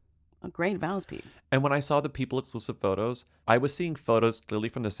 including a great vows piece. And when I saw the people exclusive photos, I was seeing photos clearly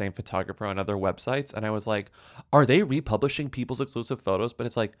from the same photographer on other websites. And I was like, are they republishing people's exclusive photos? But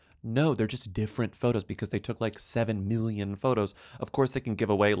it's like, no, they're just different photos because they took like 7 million photos. Of course, they can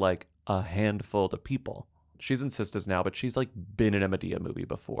give away like a handful to people. She's in Sisters now, but she's like been in a Medea movie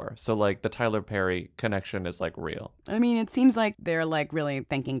before. So like the Tyler Perry connection is like real. I mean, it seems like they're like really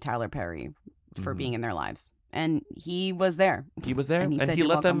thanking Tyler Perry for being in their lives. And he was there. He was there, and he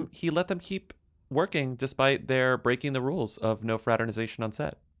let them keep working despite their breaking the rules of no fraternization on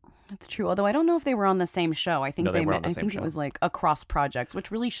set. That's true. Although I don't know if they were on the same show. I think No, they were on the I same think show. it was like across projects,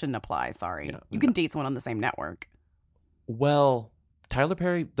 which really shouldn't apply. Sorry, Yeah, you can date someone on the same network. Well, Tyler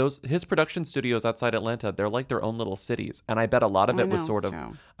Perry, his production studios outside Atlanta, they're like their own little cities, and I bet a lot of it was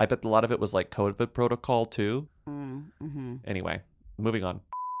I bet a lot of it was like COVID protocol too. Mm-hmm. Anyway, moving on.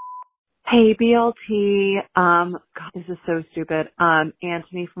 Hey, BLT. God, this is so stupid.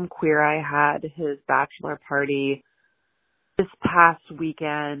 Anthony from Queer Eye had his bachelor party this past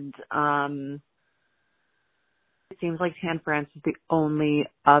weekend, it seems like Tan France is the only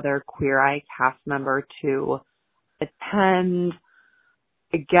other Queer Eye cast member to attend.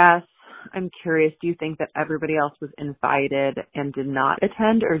 I guess I'm curious, do you think that everybody else was invited and did not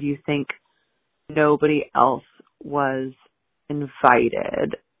attend, or do you think nobody else was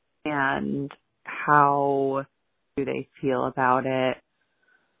invited? And how do they feel about it?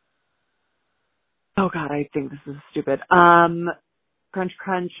 Oh God, I think this is stupid. Crunch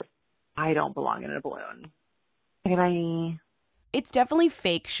Crunch, I don't belong in a balloon. Okay, bye. It's definitely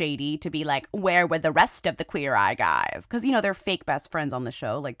fake shady to be like, where were the rest of the Queer Eye guys? Because, you know, they're fake best friends on the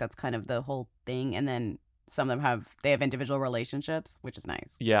show. Like, that's kind of the whole thing. And then some of them have individual relationships, which is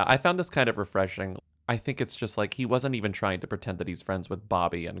nice. Yeah, I found this kind of refreshing. I think it's just like he wasn't even trying to pretend that he's friends with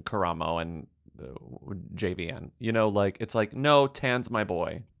Bobby and Karamo and JVN. You know, like, it's like, no, Tan's my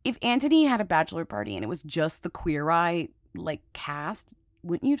boy. If Anthony had a bachelor party and it was just the Queer Eye, like, cast,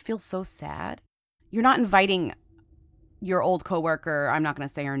 wouldn't you feel so sad? You're not inviting your old coworker, I'm not going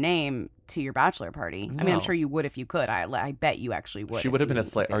to say her name, to your bachelor party. No. I mean, I'm sure you would if you could. I bet you actually would. She would have been a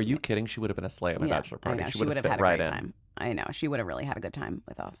slay. Are you kidding? She would have been a slay at my bachelor party. I know. She would have fit had a right great in. time. I know. She would have really had a good time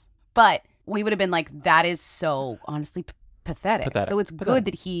with us. But we would have been like, that is so honestly pathetic. So it's good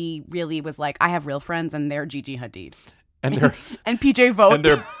that he really was like, I have real friends and they're Gigi Hadid. And they're and PJ Vogt. And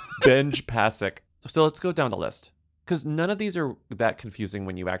they're Benj Pasek. So let's go down the list. Because none of these are that confusing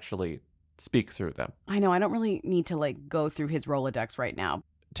when you actually speak through them. I know. I don't really need to like go through his Rolodex right now.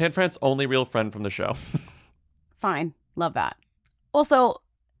 Tan France, only real friend from the show. Fine. Love that. Also,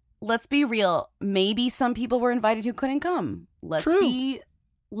 let's be real. Maybe some people were invited who couldn't come. Let's be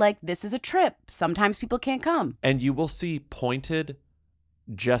like, this is a trip. Sometimes people can't come. And you will see pointed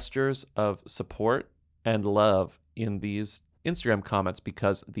gestures of support and love in these Instagram comments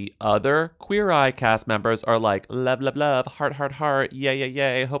because the other Queer Eye cast members are like, love, love, love, heart, heart, heart, yay, yay,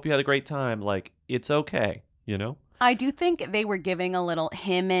 yay, hope you had a great time. Like, it's okay, you know? I do think they were giving a little,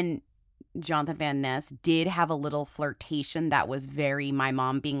 him and Jonathan Van Ness did have a little flirtation that was very my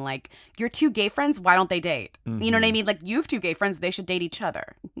mom being like, your two gay friends, why don't they date? Mm-hmm. You know what I mean? Like, you have two gay friends, they should date each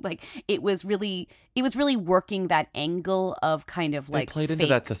other. Like, it was really working that angle of kind of like they played fake. Into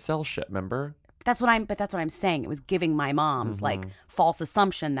that to sell shit, remember? That's what I'm saying. It was giving my mom's like false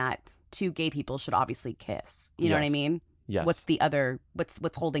assumption that two gay people should obviously kiss. You know what I mean? Yes. What's the other,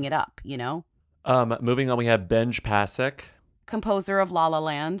 what's holding it up, you know? Moving on, we have Benj Pasek. Composer of La La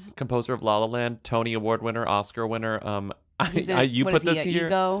Land. Tony Award winner, Oscar winner. You what put is he, this here?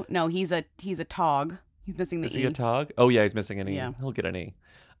 Ego? No, he's a tog. He's missing the E. Is he a tog? Oh yeah, he's missing an E. Yeah. He'll get an E.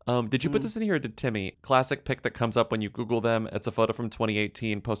 Did you put this in here or did Timmy? Classic pic that comes up when you Google them. It's a photo from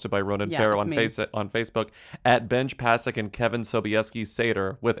 2018 posted by Ronan Farrow on Facebook at Benj Pasek and Kevin Sobieski's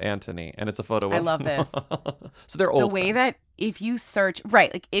Seder with Anthony. And it's a photo of... I love this. So they're old The way friends. that if you search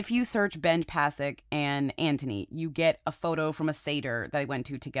Benj Pasek and Anthony, you get a photo from a Seder that they went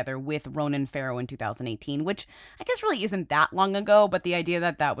to together with Ronan Farrow in 2018, which I guess really isn't that long ago, but the idea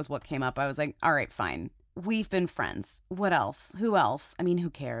that was what came up, I was like, all right, fine. We've been friends. What else? Who else? I mean, who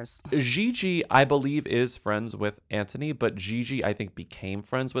cares? Gigi, I believe, is friends with Anthony, but Gigi, I think, became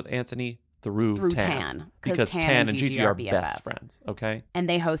friends with Anthony through Tan. Because Tan and Gigi are best friends, okay? And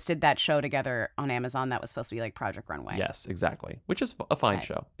they hosted that show together on Amazon that was supposed to be like Project Runway. Yes, exactly. Which is a fine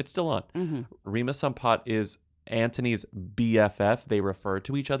show. It's still on. Mm-hmm. Rima Sampat is Anthony's BFF. They refer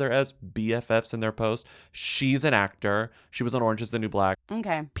to each other as BFFs in their post. She's an actor. She was on Orange is the New Black.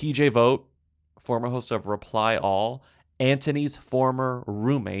 Okay. PJ Vogt, former host of Reply All, Anthony's former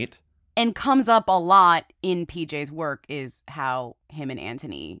roommate. And comes up a lot in PJ's work is how him and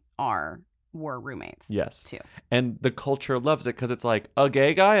Anthony were roommates. Yes. Too. And the culture loves it because it's like a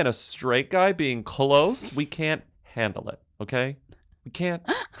gay guy and a straight guy being close. We can't handle it, okay? We can't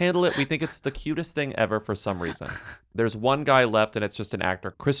handle it. We think it's the cutest thing ever for some reason. There's one guy left and it's just an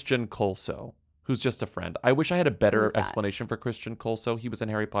actor, Christian Colso, who's just a friend. I wish I had a better explanation for Christian Colso. He was in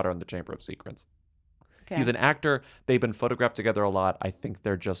Harry Potter and the Chamber of Secrets. Okay. He's an actor. They've been photographed together a lot. I think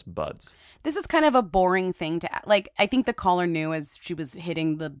they're just buds. This is kind of a boring thing to like. I think the caller knew as she was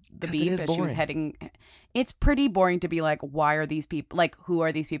hitting the beep as she was heading. It's pretty boring to be like, why are these people, like, who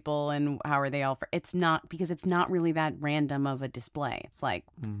are these people and how are they all? It's not, because it's not really that random of a display. It's like,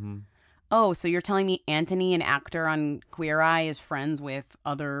 oh, so you're telling me Anthony, an actor on Queer Eye, is friends with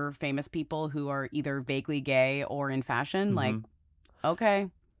other famous people who are either vaguely gay or in fashion? Like, okay.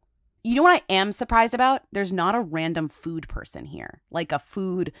 You know what I am surprised about? There's not a random food person here, like a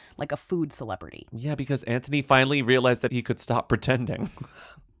food celebrity. Yeah, because Anthony finally realized that he could stop pretending.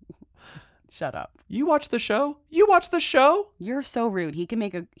 Shut up. You watch the show? You watch the show? You're so rude.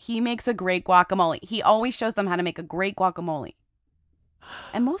 He makes a great guacamole. He always shows them how to make a great guacamole.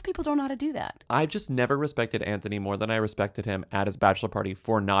 And most people don't know how to do that. I just never respected Anthony more than I respected him at his bachelor party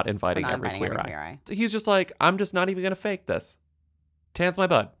for not inviting every queer eye. He's just like, I'm just not even going to fake this. Tan's my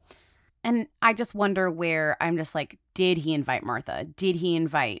bud. And I just wonder where I'm just like, did he invite Martha? Did he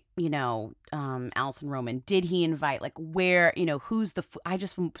invite, Allison Roman? Did he invite, like, where, who's the, I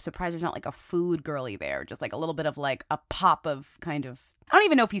just am surprised there's not like a food girly there. Just like a little bit of like a pop of kind of, I don't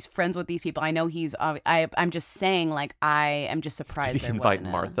even know if he's friends with these people. I know he's, I'm just saying, like, I am just surprised Did he there invite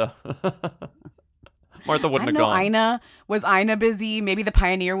wasn't Martha? Martha wouldn't have gone. Was Ina busy? Maybe the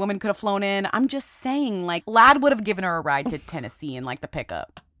Pioneer woman could have flown in. I'm just saying, like, Lad would have given her a ride to Tennessee in like the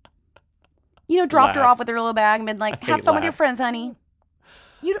pickup. Dropped her off with her little bag and been like, have fun with your friends, honey.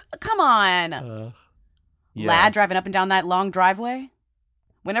 Come on. Yes. Lad driving up and down that long driveway.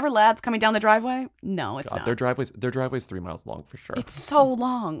 Whenever Lad's coming down the driveway, no, it's not. Their driveway's 3 miles long for sure. It's so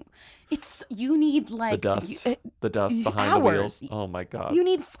long. You need like the dust behind hours. the wheels. Oh my God. You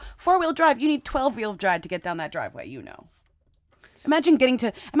need 4-wheel drive. You need 12-wheel drive to get down that driveway. Imagine going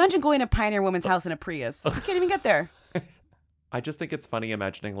to Pioneer Woman's house in a Prius. You can't even get there. I just think it's funny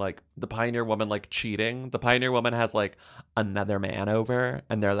imagining like the Pioneer Woman like cheating. The Pioneer Woman has like another man over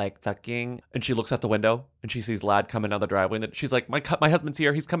and they're like fucking, and she looks out the window and she sees Lad coming down the driveway and she's like, my husband's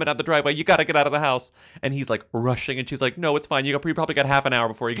here. He's coming down the driveway. You got to get out of the house. And he's like rushing and she's like, no, it's fine. You probably got half an hour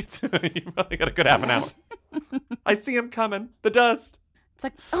before he gets, you probably got a good half an hour. I see him coming. The dust. It's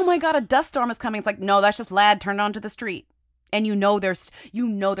like, oh my God, a dust storm is coming. It's like, no, that's just Lad turned onto the street. And there's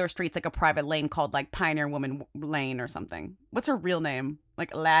streets like a private lane called like Pioneer Woman Lane or something. What's her real name?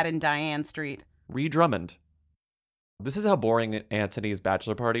 Like Lad and Diane Street. Ree Drummond. This is how boring Anthony's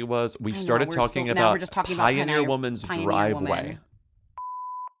bachelor party was. We started talking about Pioneer Woman's driveway.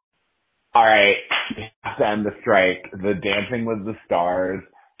 All right, to end the strike, the Dancing with the Stars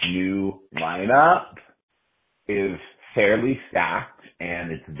new lineup is fairly stacked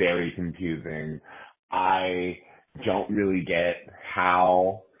and it's very confusing. I don't really get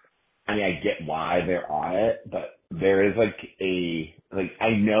how, I get why they're on it, but there is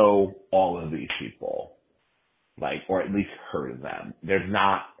I know all of these people, or at least heard of them. There's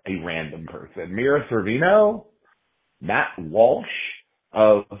not a random person. Mira Sorvino, Matt Walsh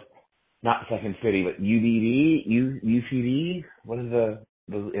of, not Second City, but UCD, what is the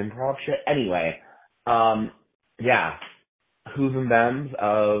improv shit? Anyway, yeah, who's and thems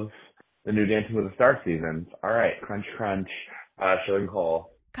of the new Dancing with the Stars seasons. All right, crunch, crunch, Shilling Cole.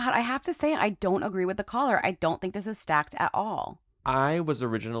 God, I have to say, I don't agree with the caller. I don't think this is stacked at all. I was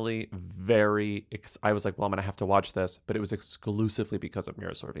originally I was like, well, I'm going to have to watch this, but it was exclusively because of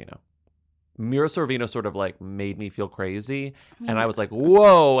Mira Sorvino. Mira Sorvino sort of like made me feel crazy. And I was like,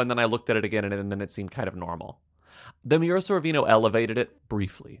 whoa. And then I looked at it again and then it seemed kind of normal. The Mira Sorvino elevated it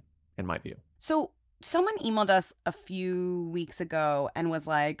briefly, in my view. So someone emailed us a few weeks ago and was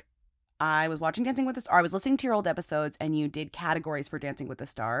like, I was watching Dancing with the Stars. I was listening to your old episodes and you did categories for Dancing with the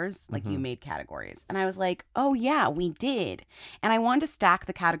Stars. Like you made categories. And I was like, oh yeah, we did. And I wanted to stack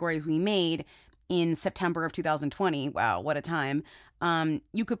the categories we made in September of 2020. Wow, what a time.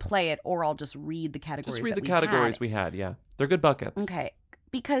 You could play it or I'll just read the categories. Just read the categories we had. Yeah. They're good buckets. Okay.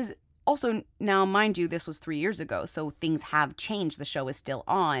 Because also now, mind you, this was 3 years ago. So things have changed. The show is still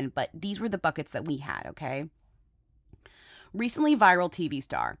on. But these were the buckets that we had. Okay. Recently viral TV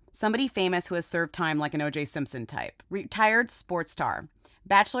star, somebody famous who has served time like an O.J. Simpson type, retired sports star,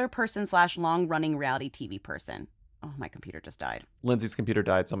 bachelor person / long-running reality TV person. Oh, my computer just died. Lindsay's computer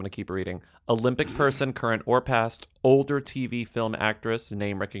died, so I'm going to keep reading. Olympic person, current or past, older TV film actress,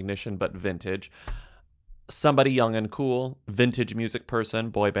 name recognition but vintage. Somebody young and cool, vintage music person,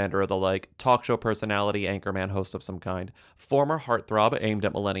 boy band or the like, talk show personality, anchorman, host of some kind, former heartthrob aimed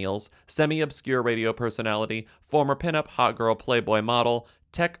at millennials, semi-obscure radio personality, former pinup, hot girl, playboy model,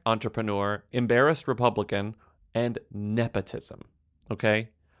 tech entrepreneur, embarrassed Republican, and nepotism. Okay?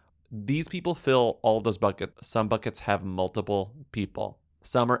 These people fill all those buckets. Some buckets have multiple people.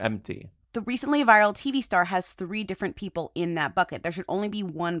 Some are empty. The recently viral TV star has 3 different people in that bucket. There should only be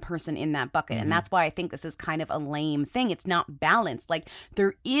one person in that bucket. And that's why I think this is kind of a lame thing. It's not balanced. Like,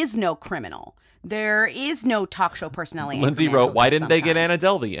 there is no criminal. There is no talk show personality. Lindsay wrote, why didn't they get Anna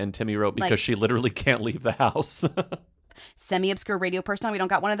Delvey? And Timmy wrote, because she literally can't leave the house. Semi-obscure radio personality. We don't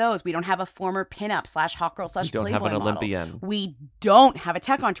got one of those. We don't have a former pinup / hot girl / playboy model. We don't have an Olympian. We don't have a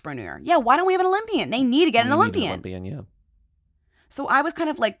tech entrepreneur. Yeah, why don't we have an Olympian? They need to get an Olympian. Need an Olympian, yeah. So I was kind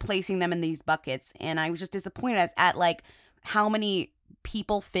of like placing them in these buckets, and I was just disappointed at like how many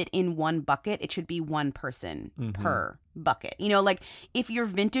people fit in one bucket, it should be one person per bucket. You know, like if your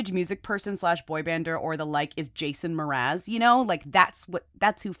vintage music person / boy bander or the like is Jason Mraz, you know, like that's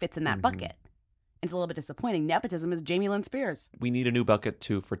who fits in that bucket. It's a little bit disappointing. Nepotism is Jamie Lynn Spears. We need a new bucket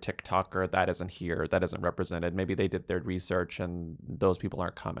too for TikToker that isn't here, that isn't represented. Maybe they did their research and those people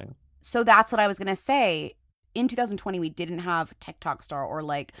aren't coming. So that's what I was going to say. In 2020, we didn't have TikTok star or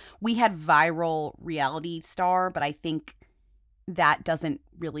like we had viral reality star, but I think that doesn't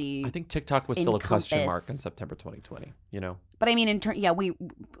really. I think TikTok was still a question mark in September 2020, you know? But I mean,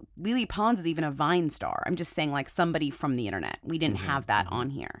 Lily Pons is even a Vine star. I'm just saying like somebody from the internet. We didn't have that on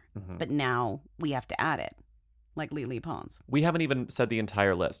here, but now we have to add it. Like Lily Pons. We haven't even said the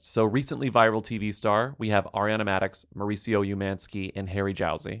entire list. So recently viral TV star, we have Ariana Madix, Mauricio Umansky, and Harry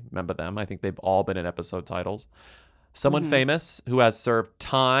Jowsey. Remember them? I think they've all been in episode titles. Someone famous who has served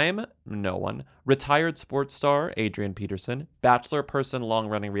time, no one. Retired sports star, Adrian Peterson. Bachelor person,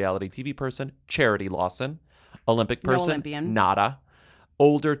 long-running reality TV person, Charity Lawson. Olympic person, no Olympian. Nada.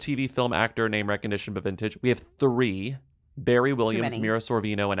 Older TV film actor, name recognition but vintage. We have 3. Barry Williams, Mira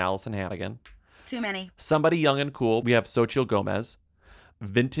Sorvino, and Allison Hannigan. Too many. Somebody young and cool. We have Xochitl Gomez.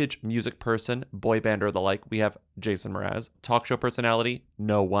 Vintage music person, boy band or the like. We have Jason Mraz. Talk show personality,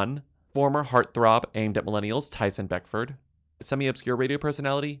 no one. Former heartthrob aimed at millennials, Tyson Beckford. Semi-obscure radio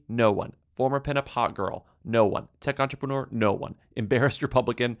personality, no one. Former pinup hot girl, no one. Tech entrepreneur, no one. Embarrassed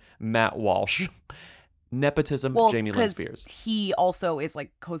Republican, Matt Walsh. Nepotism, Jamie Lynn Spears. He also is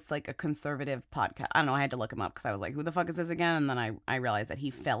like hosts like a conservative podcast. I don't know. I had to look him up because I was like, who the fuck is this again? And then I realized that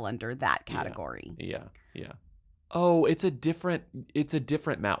he fell under that category. Yeah. Oh, it's a different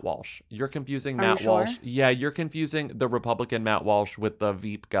Matt Walsh. You're confusing Matt Walsh. Yeah, you're confusing the Republican Matt Walsh with the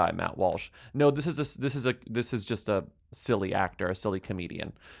Veep guy Matt Walsh. No, this is just a silly actor, a silly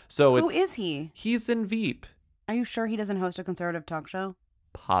comedian. So who is he? He's in Veep. Are you sure he doesn't host a conservative talk show?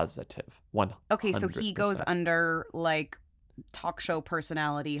 Positive. 100%. Okay, so he goes under like talk show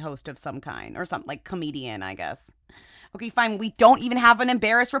personality, host of some kind, or something like comedian, I guess. Okay, fine. We don't even have an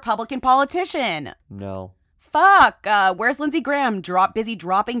embarrassed Republican politician. No. Fuck. Where's Lindsey Graham? Busy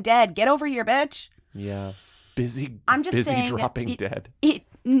dropping dead. Get over here, bitch. Yeah. Busy saying dropping dead. It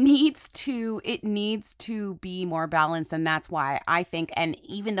needs to be more balanced, and that's why I think, and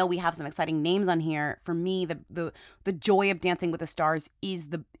even though we have some exciting names on here, for me the joy of Dancing with the Stars is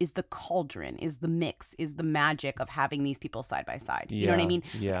the cauldron, is the mix, is the magic of having these people side by side. You know what I mean?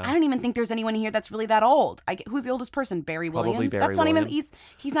 Yeah. I don't even think there's anyone here that's really that old. Who's the oldest person? Barry Williams. Probably Barry That's not Williams. even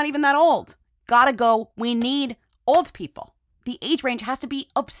he's not even that old. Gotta go. We need old people. The age range has to be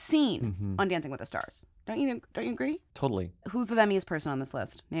obscene on Dancing with the Stars. Don't you agree? Totally. Who's the themmiest person on this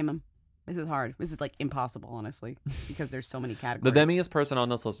list? Name him. This is hard. This is like impossible, honestly, because there's so many categories. The themmiest person on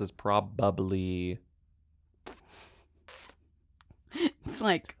this list is probably. It's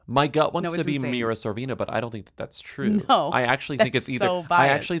like my gut wants to be insane. Mira Sorvino, but I don't think that's true. No, I actually think it's either. So I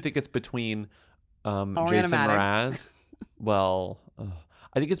actually think it's between Jason Madix. Mraz. Well,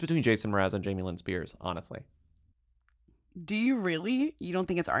 I think it's between Jason Mraz and Jamie Lynn Spears. Honestly. Do you really? You don't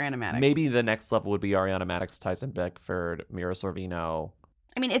think it's Ariana Madix? Maybe the next level would be Ariana Madix, Tyson Beckford, Mira Sorvino.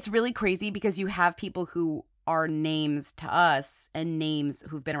 I mean, it's really crazy because you have people who are names to us and names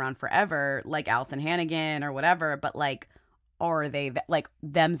who've been around forever, like Allison Hannigan or whatever, but like, are they like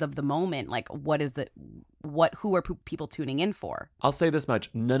thems of the moment? Like, who are people tuning in for? I'll say this much.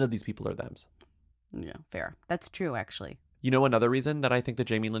 None of these people are thems. Yeah, fair. That's true, actually. You know another reason that I think that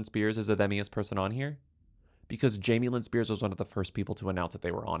Jamie Lynn Spears is the themiest person on here? Because Jamie Lynn Spears was one of the first people to announce that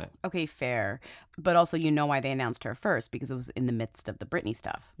they were on it. Okay, fair. But also, you know why they announced her first, because it was in the midst of the Britney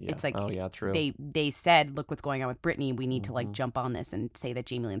stuff. Yeah. It's like, oh, yeah, true. They said, look what's going on with Britney. We need to like jump on this and say that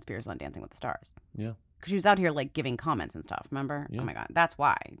Jamie Lynn Spears is on Dancing with the Stars. Yeah. Because she was out here like giving comments and stuff, remember? Yeah. Oh my God. That's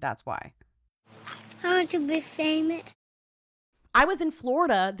why. I want to be famous. I was in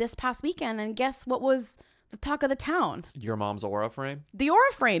Florida this past weekend, and guess what was the talk of the town? Your mom's aura frame? The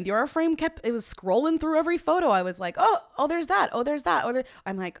aura frame. The aura frame it was scrolling through every photo. I was like, oh, there's that. Oh, there's that.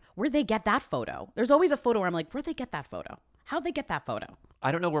 I'm like, where'd they get that photo? There's always a photo where I'm like, where'd they get that photo? How'd they get that photo?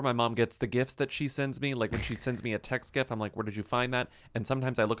 I don't know where my mom gets the gifts that she sends me. Like when she sends me a text gift, I'm like, where did you find that? And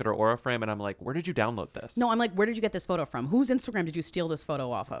sometimes I look at her aura frame and I'm like, where did you download this? No, I'm like, where did you get this photo from? Whose Instagram did you steal this photo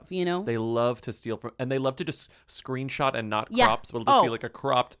off of? You know? They love to steal from, and they love to just screenshot and not Yeah. crop. So it'll just be like a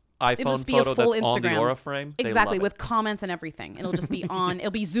cropped iPhone photo that's on the aura frame. Exactly, with comments and everything. It'll just be on, it'll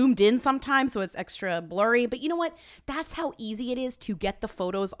be zoomed in sometimes, so it's extra blurry. But you know what? That's how easy it is to get the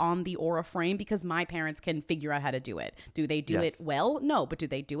photos on the aura frame, because my parents can figure out how to do it. Do they do it well? No, but do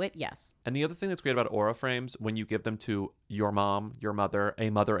they do it? Yes. And the other thing that's great about aura frames, when you give them to your mom, your mother,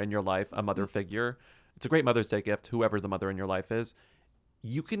 a mother in your life, a mother figure, it's a great Mother's Day gift, whoever the mother in your life is.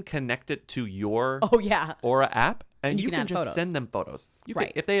 you can connect it to your Oh, yeah. Aura app, and you can can add just photos. send them photos. You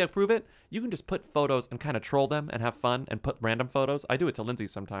Right. can, if they approve it, you can just put photos and kind of troll them and have fun and put random photos. I do it to Lindsay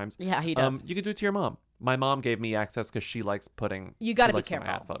sometimes. Yeah, he does. You can do it to your mom. My mom gave me access because she likes putting. You got to she be likes when I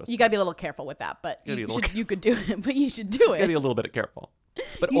careful. add photos. You got to be a little careful with that, but Gotta be a little you could do it. But you should do Gotta be it. a little bit careful.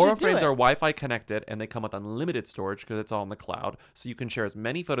 But You Aura should do frames it. are Wi-Fi connected, and they come with unlimited storage because it's all in the cloud. So you can share as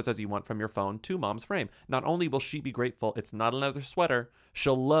many photos as you want from your phone to mom's frame. Not only will she be grateful it's not another sweater,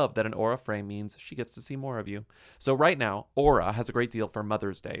 she'll love that an Aura frame means she gets to see more of you. So right now, Aura has a great deal for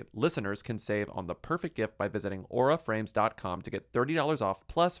Mother's Day. Listeners can save on the perfect gift by visiting auraframes.com to get $30 off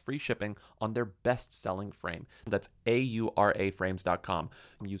plus free shipping on their best-selling frame. That's auraframes.com.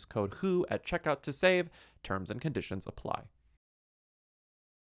 Use code WHO at checkout to save. Terms and conditions apply.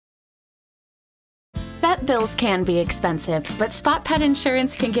 Vet bills can be expensive, but Spot Pet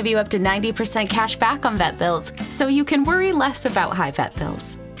Insurance can give you up to 90% cash back on vet bills, so you can worry less about high vet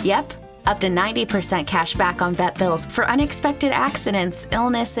bills. Yep, up to 90% cash back on vet bills for unexpected accidents,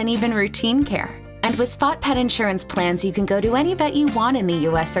 illness, and even routine care. And with Spot Pet Insurance plans, you can go to any vet you want in the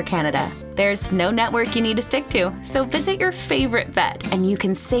US or Canada. There's no network you need to stick to, so visit your favorite vet and you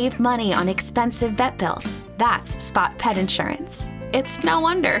can save money on expensive vet bills. That's Spot Pet Insurance. It's no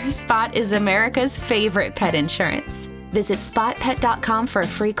wonder Spot is America's favorite pet insurance. Visit spotpet.com for a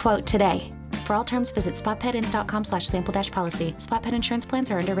free quote today. For all terms, visit spotpetins.com/sample-policy. Spot Pet Insurance plans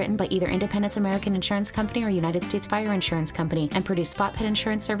are underwritten by either Independence American Insurance Company or United States Fire Insurance Company and produce Spot Pet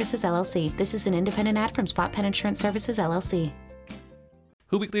Insurance Services, LLC. This is an independent ad from Spot Pet Insurance Services, LLC.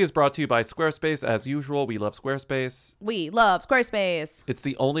 Who Weekly is brought to you by Squarespace. As usual, we love Squarespace. We love Squarespace. It's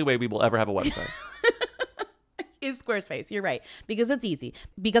the only way we will ever have a website. Is Squarespace. You're right. Because it's easy.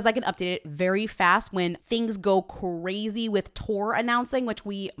 Because I can update it very fast when things go crazy with tour announcing, which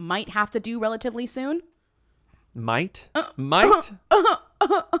we might have to do relatively soon. Might?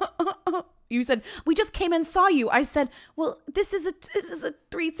 You said, we just came and saw you. I said, well, this is a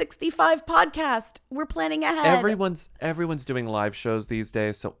 365 podcast. We're planning ahead. Everyone's doing live shows these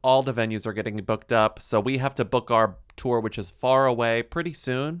days, so all the venues are getting booked up. So we have to book our tour, which is far away, pretty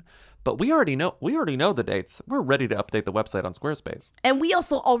soon. But we already know the dates. We're ready to update the website on Squarespace. And we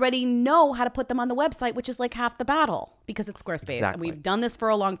also already know how to put them on the website, which is like half the battle because it's Squarespace. Exactly. And we've done this for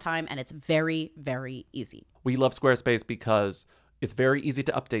a long time and it's very, very easy. We love Squarespace because it's very easy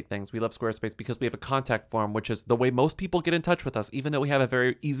to update things. We love Squarespace because we have a contact form, which is the way most people get in touch with us. Even though we have a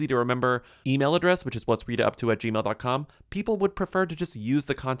very easy to remember email address, which is what's readaup2@gmail.com, people would prefer to just use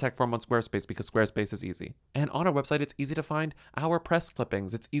the contact form on Squarespace because Squarespace is easy. And on our website, it's easy to find our press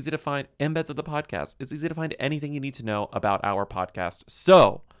clippings. It's easy to find embeds of the podcast. It's easy to find anything you need to know about our podcast.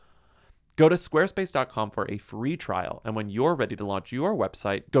 So go to squarespace.com for a free trial. And when you're ready to launch your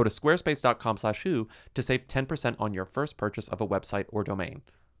website, go to squarespace.com/who to save 10% on your first purchase of a website or domain.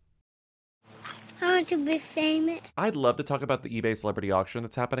 I want to be famous. I'd love to talk about the eBay celebrity auction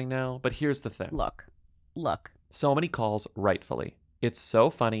that's happening now, but here's the thing. Look. So many calls, rightfully. It's so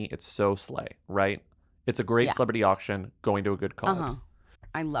funny. It's so slay, right? It's a great celebrity auction going to a good cause.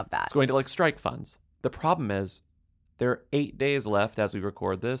 I love that. It's going to like strike funds. The problem is there are 8 days left as we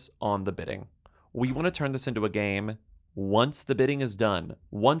record this on the bidding. We want to turn this into a game once the bidding is done.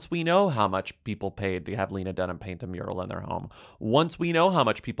 Once we know how much people paid to have Lena Dunham paint a mural in their home. Once we know how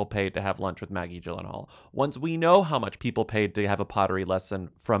much people paid to have lunch with Maggie Gyllenhaal. Once we know how much people paid to have a pottery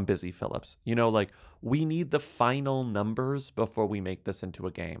lesson from Busy Phillips. You know, like, we need the final numbers before we make this into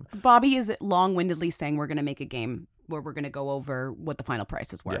a game. Bobby is long-windedly saying we're going to make a game where we're going to go over what the final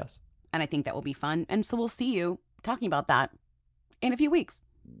prices were. Yes. And I think that will be fun. And so we'll see you talking about that in a few weeks.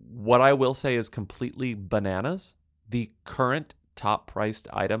 What I will say is completely bananas. The current top priced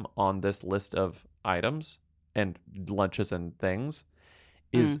item on this list of items and lunches and things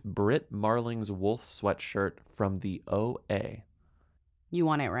is Britt Marling's wolf sweatshirt from the OA. You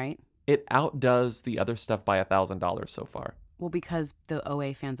want it, right? It outdoes the other stuff by $1,000 so far. Well, because the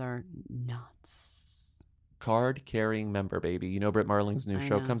OA fans are nuts. Card carrying member, baby. You know Britt Marling's new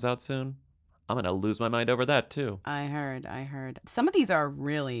show comes out soon? I'm going to lose my mind over that too. I heard. Some of these are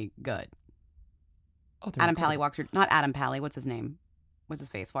really good. Oh, Adam Pally walks your... Not Adam Pally. What's his name? What's his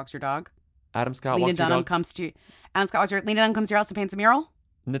face? Walks your dog? Adam Scott Lena walks your Dunham dog? comes to... Adam Scott walks your... Lena Dunham comes to your house to paint a mural?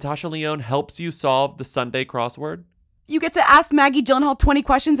 Natasha Lyonne helps you solve the Sunday crossword? You get to ask Maggie Gyllenhaal 20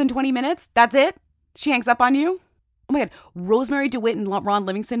 questions in 20 minutes? That's it? She hangs up on you? Oh my God. Rosemary DeWitt and Ron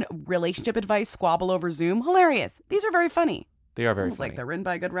Livingston relationship advice squabble over Zoom. Hilarious. These are very funny. They are very Almost funny. like they're written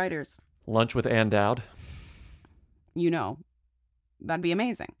by good writers. Lunch with Ann Dowd. You know. That'd be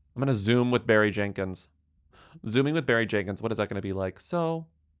amazing. I'm going to Zoom with Barry Jenkins. Zooming with Barry Jenkins. What is that going to be like? So,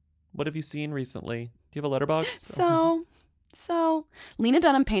 what have you seen recently? Do you have a letterbox? So, So, Lena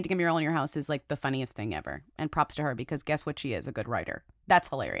Dunham painting a mural in your house is like the funniest thing ever. And props to her because guess what she is? A good writer. That's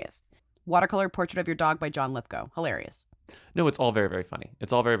hilarious. Watercolor portrait of your dog by John Lithgow. Hilarious. No, it's all very, very funny.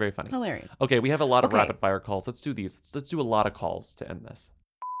 It's all very, very funny. Hilarious. Okay, we have a lot of Okay. rapid fire calls. Let's do these. Let's do a lot of calls to end this.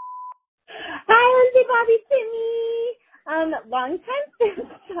 Hi, Lindsay, Bobby, Timmy. Long time, first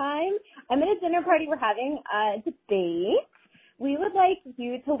time. I'm at a dinner party. We're having a debate. We would like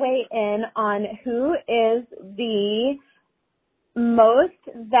you to weigh in on who is the most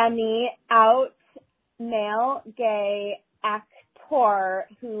themmy out male gay actor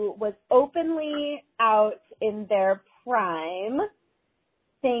who was openly out in their prime.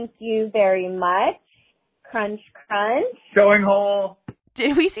 Thank you very much. Crunch, crunch. Going whole.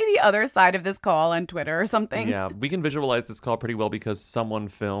 Did we see the other side of this call on Twitter or something? Yeah, we can visualize this call pretty well because someone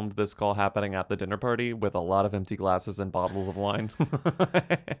filmed this call happening at the dinner party with a lot of empty glasses and bottles of wine.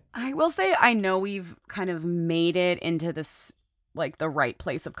 I will say, I know we've kind of made it into this, like, the right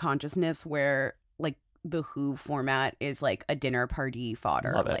place of consciousness where, like, the Who format is like a dinner party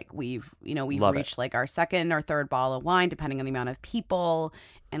fodder. Love it. Like we've Love reached it. like our second or third bottle of wine, depending on the amount of people.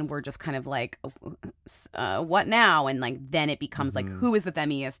 And we're just kind of like, what now? And like, then it becomes like, who is the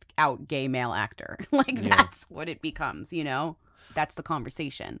themmiest out gay male actor? Like, that's what it becomes, you know? That's the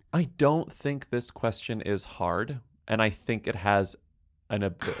conversation. I don't think this question is hard, and I think it has an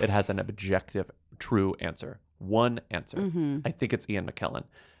objective, true answer. One answer. Mm-hmm. I think it's Ian McKellen,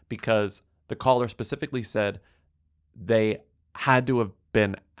 because the caller specifically said they had to have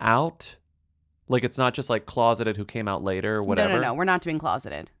been out. Like, it's not just like closeted who came out later or whatever. No. We're not doing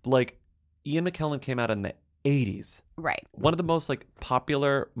closeted. Like, Ian McKellen came out in the 80s. Right. One of the most like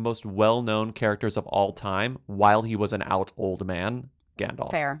popular, most well-known characters of all time while he was an out old man,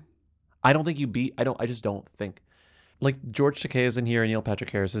 Gandalf. Fair. I don't think you beat, I just don't think. Like, George Takei is in here and Neil Patrick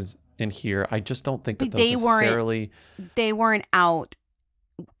Harris is in here. I just don't think that But those necessarily... They weren't out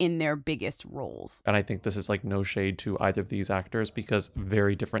in their biggest roles. And I think this is like no shade to either of these actors because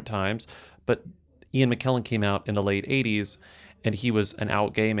very different times. But Ian McKellen came out in the late 80s and he was an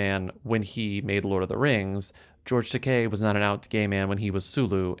out gay man when he made Lord of the Rings. George Takei was not an out gay man when he was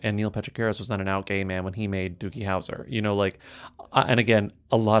Sulu, and Neil Patrick Harris was not an out gay man when he made Doogie Howser. You know, like, and again,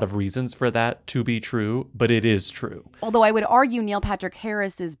 a lot of reasons for that to be true, but it is true. Although I would argue Neil Patrick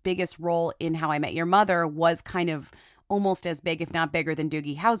Harris's biggest role in How I Met Your Mother was kind of almost as big, if not bigger, than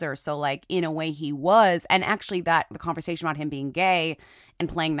Doogie Howser. So, like, in a way he was. And actually the conversation about him being gay and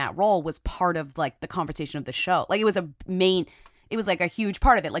playing that role was part of, like, the conversation of the show. Like, it was like a huge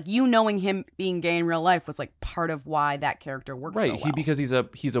part of it. Like, you knowing him being gay in real life was like part of why that character works so well. Because he's a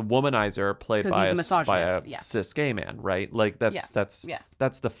womanizer played by a cis gay man, right? Like, that's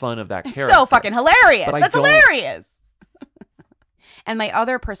the fun of that character. It's so fucking hilarious. That's hilarious. And my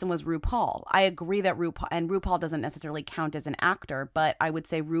other person was RuPaul. I agree that RuPaul doesn't necessarily count as an actor, but I would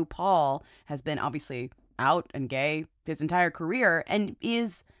say RuPaul has been obviously out and gay his entire career and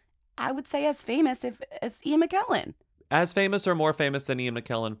is, I would say, as famous as Ian McKellen. As famous or more famous than Ian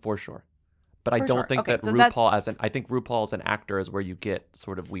McKellen, for sure. But I don't think that so RuPaul I think RuPaul as an actor is where you get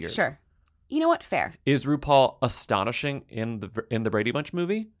sort of weird. Sure. You know what? Fair. Is RuPaul astonishing in the Brady Bunch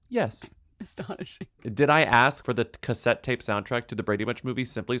movie? Yes. Astonishing. Did I ask for the cassette tape soundtrack to the Brady Bunch movie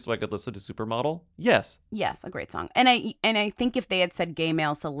simply so I could listen to Supermodel? Yes. Yes, a great song. And I think if they had said gay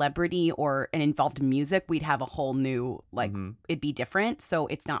male celebrity or an involved music, we'd have a whole new, like, it'd be different. So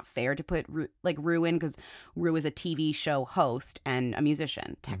it's not fair to put Ru in because Ru is a TV show host and a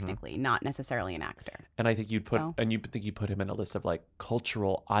musician, technically, not necessarily an actor. And I think you'd put him in a list of like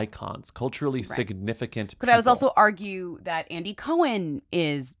cultural icons, culturally significant Could I also argue that Andy Cohen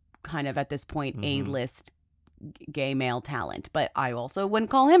is kind of at this point A-list gay male talent, but I also wouldn't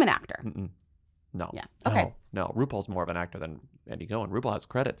call him an actor. No. Yeah. Okay. No. RuPaul's more of an actor than Andy Cohen. RuPaul has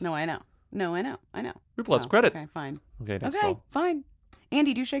credits. No, I know. RuPaul has credits. Okay, fine. Okay, next okay, call. fine.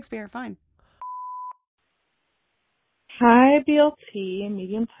 Andy, do Shakespeare. Fine. Hi, BLT,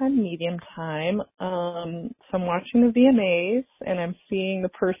 medium time. So I'm watching the VMAs, and I'm seeing the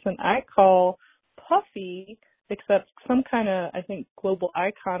person I call Puffy accept some kind of, I think, global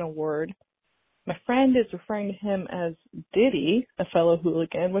icon award. My friend is referring to him as Diddy, a fellow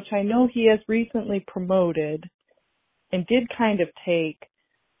hooligan, which I know he has recently promoted and did kind of take.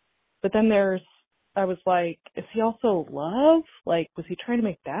 But then I was like, is he also Love? Like, was he trying to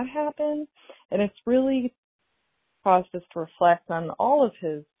make that happen? And it's really caused us to reflect on all of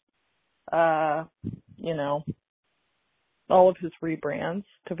his, all of his rebrands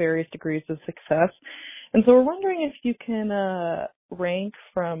to various degrees of success. And so we're wondering if you can rank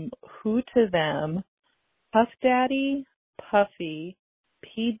from who to them, Puff Daddy, Puffy,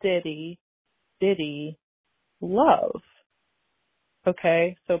 P. Diddy, Diddy, Love.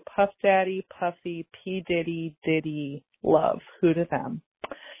 Okay, so Puff Daddy, Puffy, P. Diddy, Diddy, Love. Who to them?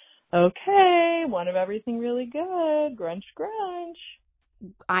 Okay, one of everything really good. Grunch, grunch.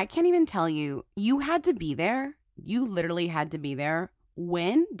 I can't even tell you. You had to be there. You literally had to be there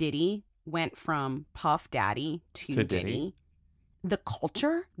when Diddy went from Puff Daddy to Diddy. The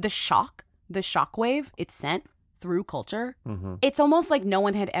culture, the shockwave it sent through culture. Mm-hmm. It's almost like no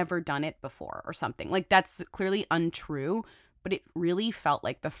one had ever done it before or something. Like, that's clearly untrue, but it really felt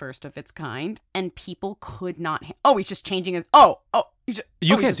like the first of its kind, and people could not. He's just changing his. He's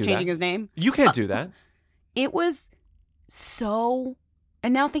just changing his name. You can't do that. It was so.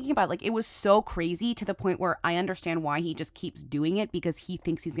 And now thinking about it, like, it was so crazy to the point where I understand why he just keeps doing it, because he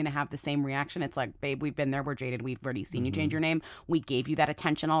thinks he's going to have the same reaction. It's like, babe, we've been there. We're jaded. We've already seen you change your name. We gave you that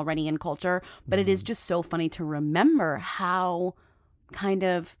attention already in culture. But it is just so funny to remember how kind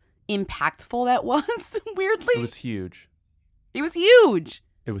of impactful that was, weirdly. It was huge. It was huge.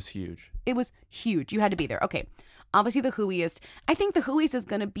 It was huge. It was huge. You had to be there. Okay. Obviously, the Whoiest. I think the Whoiest is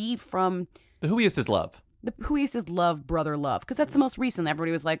going to be from... The Whoiest is Love. The Whoiest is Love, Brother Love. Because that's the most recent.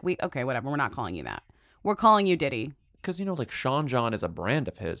 Everybody was like, okay, whatever. We're not calling you that. We're calling you Diddy. Because, like Sean John is a brand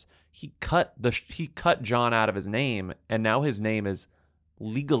of his. He cut John out of his name, and now his name is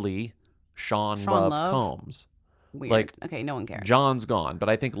legally Sean Love Combs. Weird. Like, okay, no one cares. John's gone, but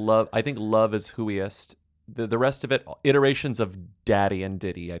I think Love is Whoiest. The rest of it, iterations of Daddy and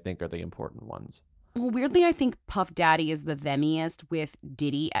Diddy, I think, are the important ones. Well, weirdly, I think Puff Daddy is the themiest, with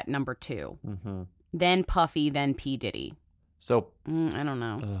Diddy at number 2. Mm-hmm. Then Puffy, then P. Diddy. So I don't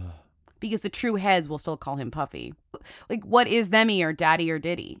know. Because the true heads will still call him Puffy. Like, what is themy, or Daddy or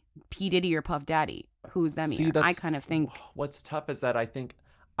Diddy? P. Diddy or Puff Daddy? Who's themy? I kind of think... What's tough is that I think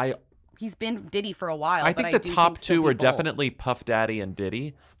he's been Diddy for a while. I think the top two are definitely Puff Daddy and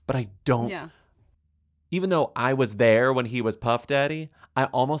Diddy, but I don't... Yeah. Even though I was there when he was Puff Daddy, I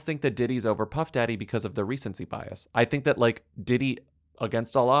almost think that Diddy's over Puff Daddy because of the recency bias. I think that, like, Diddy,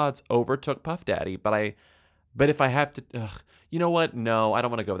 against all odds, overtook Puff Daddy, but if I have to, you know what? No, I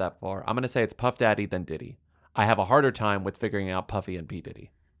don't want to go that far. I'm going to say it's Puff Daddy, then Diddy. I have a harder time with figuring out Puffy and P.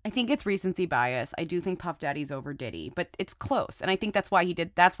 Diddy. I think it's recency bias. I do think Puff Daddy's over Diddy, but it's close. And I think that's why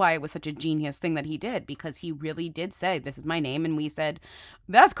it was such a genius thing that he did, because he really did say, this is my name. And we said,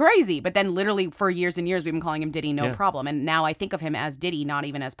 that's crazy. But then literally for years and years, we've been calling him Diddy, no problem. And now I think of him as Diddy, not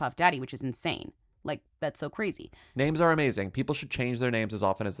even as Puff Daddy, which is insane. Like, that's so crazy. Names are amazing. People should change their names as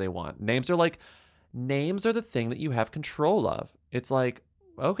often as they want. Names are the thing that you have control of. It's like,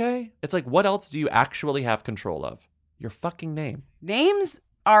 okay. It's like, what else do you actually have control of? Your fucking name. Names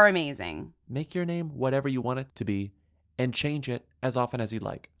are amazing. Make your name whatever you want it to be and change it as often as you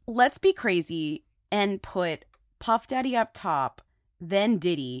like. Let's be crazy and put Puff Daddy up top, then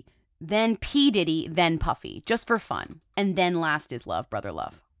Diddy, then P. Diddy, then Puffy, just for fun. And then last is Love, Brother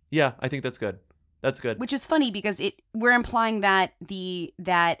Love. Yeah, I think that's good. That's good. Which is funny because we're implying that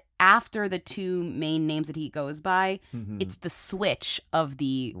that after the two main names that he goes by, it's the switch of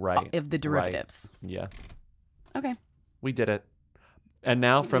the derivatives. Right. Yeah. Okay. We did it. And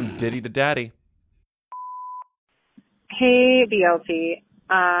now from Diddy to Daddy. Hey, BLT.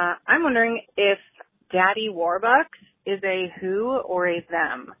 I'm wondering if Daddy Warbucks is a who or a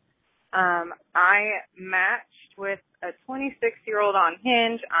them. I matched with a 26-year-old on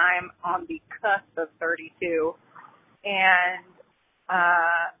Hinge. I'm on the cusp of 32. And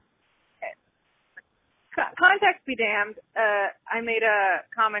context be damned, I made a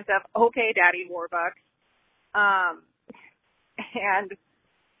comment of, okay, Daddy Warbucks. And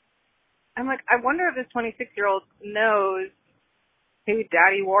I'm like, I wonder if this 26-year-old knows who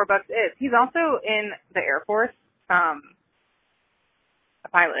Daddy Warbucks is. He's also in the Air Force, a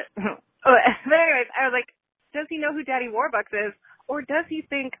pilot. But anyways, I was like, does he know who Daddy Warbucks is? Or does he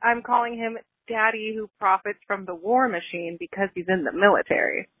think I'm calling him Daddy who profits from the war machine because he's in the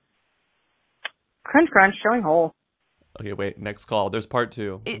military? Crunch, crunch, showing hole. Okay, wait, next call. There's part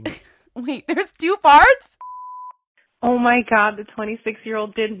 2. Wait, there's 2 parts? Oh my God, the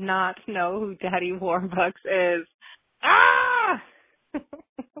 26-year-old did not know who Daddy Warbucks is. Ah!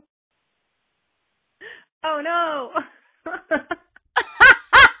 Oh no!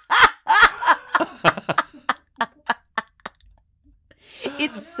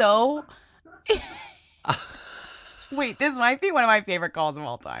 It's so... Wait, this might be one of my favorite calls of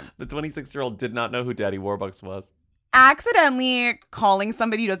all time. The 26-year-old did not know who Daddy Warbucks was. Accidentally calling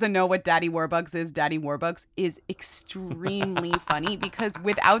somebody who doesn't know what Daddy Warbucks is extremely funny, because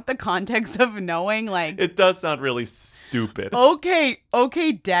without the context of knowing, like... It does sound really stupid. Okay,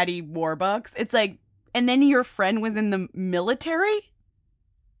 Daddy Warbucks. It's like, and then your friend was in the military?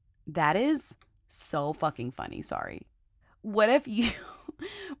 That is so fucking funny, sorry. what if you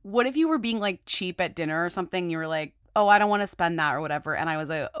were being like cheap at dinner or something? You were like, oh, I don't want to spend that or whatever. And I was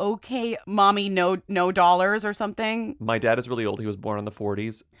like, okay, mommy, no dollars or something. My dad is really old. He was born in the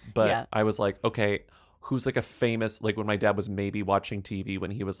 40s. But Yeah. I was like, okay, who's like a famous, like when my dad was maybe watching TV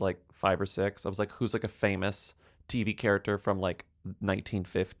when he was like 5 or 6, I was like, who's like a famous TV character from like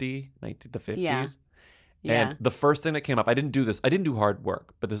 1950, the 50s? Yeah. And the first thing that came up, I didn't do hard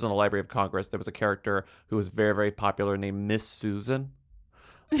work, but this is in the Library of Congress. There was a character who was very, very popular named Miss Susan.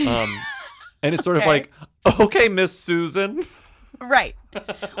 And it's sort of like, okay, Miss Susan. Right.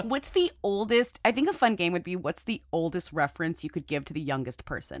 What's the oldest? I think a fun game would be, what's the oldest reference you could give to the youngest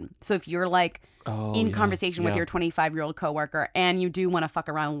person? So if you're like conversation with your 25-year-old coworker and you do want to fuck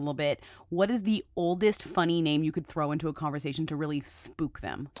around a little bit, what is the oldest funny name you could throw into a conversation to really spook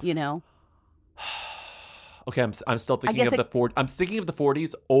them? You know? Okay, I'm still thinking of I'm thinking of the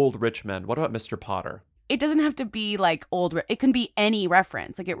 40s, old rich men. What about Mr. Potter? It doesn't have to be like old. It can be any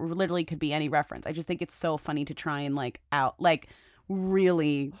reference. Like it literally could be any reference. I just think it's so funny to try and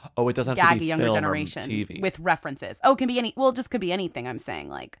really it doesn't have gag to be a younger film generation or TV. with references. Oh, it can be any. Well, it just could be anything. I'm saying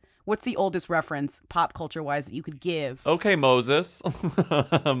like, what's the oldest reference pop culture wise that you could give? Okay, Moses. What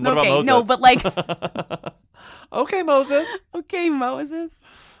about Moses? No, but like, okay, Moses. Okay, Moses.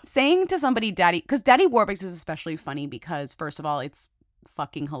 Saying to somebody, Daddy, because Daddy Warbucks is especially funny because first of all, it's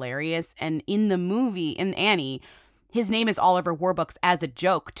fucking hilarious, and in the movie, in Annie, his name is Oliver Warbucks as a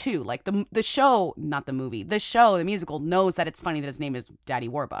joke too. Like the show, not the movie, the show, the musical knows that it's funny that his name is Daddy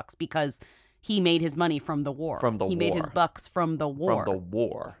Warbucks because he made his money from the war. He made his bucks from the war. From the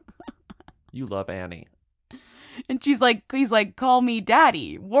war. You love Annie. And he's like, call me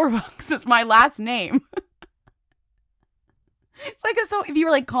Daddy. Warbucks is my last name. It's like, so if you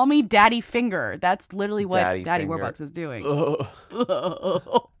were like, call me Daddy Finger, that's literally what Daddy Warbucks is doing.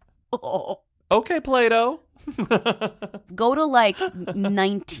 Okay, Plato. Go to like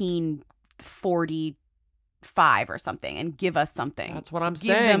 1945 or something and give us something. That's what I'm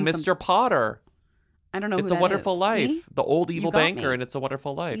saying, Mr. Potter. I don't know who It's a that Wonderful is. Life. See? The old evil banker, me. and It's a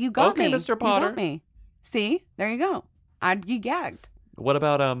Wonderful Life. You got me. Okay, Mr. Potter. You got me. See? There you go. I'd be gagged. But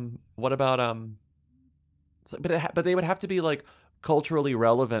they would have to be like culturally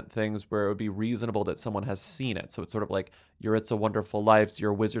relevant things where it would be reasonable that someone has seen it. So it's sort of like your It's a Wonderful Life,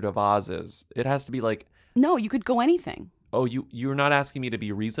 your Wizard of Oz's. It has to be like, no, you could go anything. Oh, you're not asking me to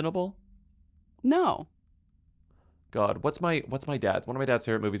be reasonable? No. God, what's my dad's? One of my dad's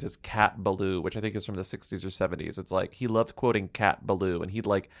favorite movies is Cat Ballou, which I think is from the 60s or 70s. It's like he loved quoting Cat Ballou, and he'd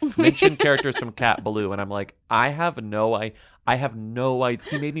like mention characters from Cat Ballou, and I'm like, I have no idea.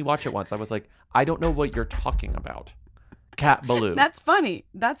 He made me watch it once. I was like, I don't know what you're talking about. Cat Ballou. That's funny.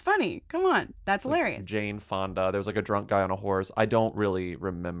 Come on. That's hilarious. Jane Fonda. There was like a drunk guy on a horse. I don't really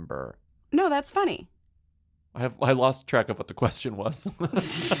remember. No, that's funny. I lost track of what the question was.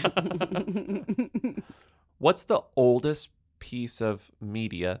 What's the oldest piece of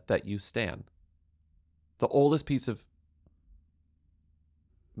media that you stan? The oldest piece of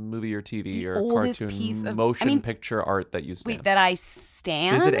movie or TV or cartoon, picture art that you stan? Wait, that I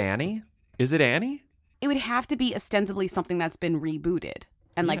stan? Is it Annie? It would have to be ostensibly something that's been rebooted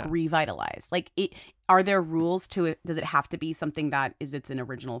and like revitalized. Like, are there rules to it? Does it have to be something that is its an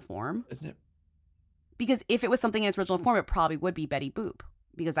original form? Isn't it? Because if it was something in its original form, it probably would be Betty Boop.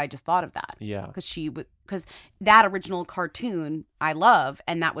 Because I just thought of that. Yeah. Because that original cartoon I love,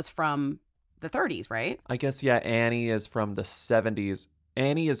 and that was from the 30s, right? I guess, yeah, Annie is from the 70s.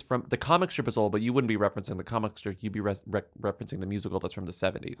 Annie is from, the comic strip is old, but you wouldn't be referencing the comic strip. You'd be referencing the musical that's from the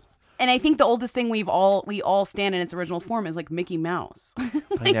 70s. And I think the oldest thing we all stand in its original form is like Mickey Mouse.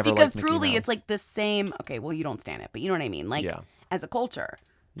 Because truly it's like the same. Okay, well, you don't stand it, but you know what I mean? Like, as a culture.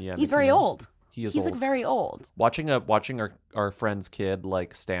 Yeah. He's very old. He's like very old. Watching our friend's kid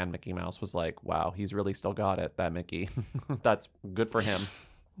like stan Mickey Mouse was like, wow, he's really still got it, that Mickey. That's good for him.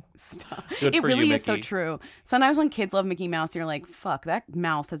 Stop. Good it for really you, is so Mickey. true. Sometimes when kids love Mickey Mouse, you're like, fuck, that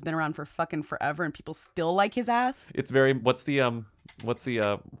mouse has been around for fucking forever and people still like his ass. It's very, why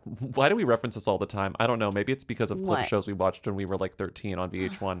do we reference this all the time? I don't know. Maybe it's because of clip shows we watched when we were like 13 on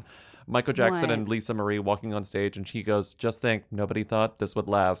VH1. Michael Jackson and Lisa Marie walking on stage, and she goes, just think, nobody thought this would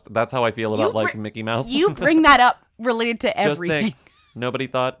last. That's how I feel about Mickey Mouse. You bring that up related to just everything. Think, nobody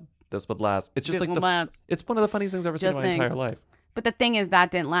thought this would last. It's just it's one of the funniest things I've ever seen in my entire life. But the thing is,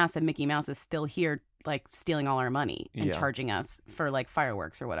 that didn't last, and Mickey Mouse is still here, like stealing all our money and charging us for like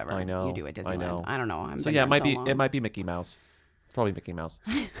fireworks or whatever. I know. You do at Disneyland. I know. I don't know. It might be Mickey Mouse. Probably Mickey Mouse.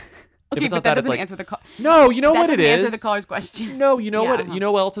 Okay, but that doesn't answer the call. No, you know what it is. That doesn't answer the caller's question. No, you know what? You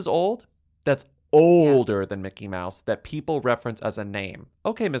know what else is old? That's older than Mickey Mouse that people reference as a name.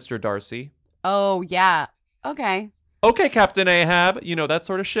 Okay, Mr. Darcy. Oh yeah. Okay. Okay, Captain Ahab, you know, that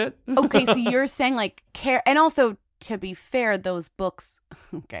sort of shit. Okay, so you're saying like care, and also to be fair, those books.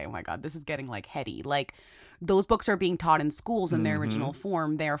 Okay, oh my God, this is getting like heady. Like those books are being taught in schools in their original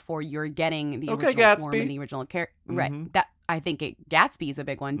form. Therefore, you're getting the original form and the original character. Right. That I think Gatsby is a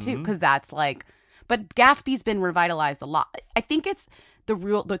big one too, because that's like. But Gatsby's been revitalized a lot. I think it's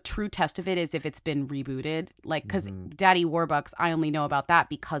the true test of it is if it's been rebooted. Like, because Daddy Warbucks, I only know about that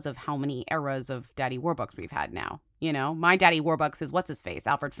because of how many eras of Daddy Warbucks we've had now. You know, my Daddy Warbucks is what's his face,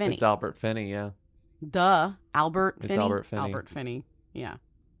 Albert Finney. It's Albert Finney, yeah. Albert Finney. It's Albert Finney. Albert Finney, yeah.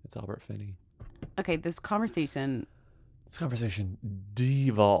 It's Albert Finney. Okay, this conversation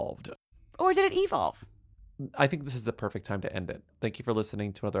devolved. Or did it evolve? I think this is the perfect time to end it. Thank you for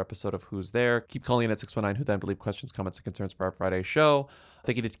listening to another episode of Who's There. Keep calling in at 619 Who Then to leave questions, comments, and concerns for our Friday show.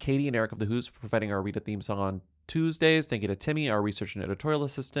 Thank you to Katie and Eric of the Who's for providing our Read a Theme song on Tuesdays. Thank you to Timmy, our research and editorial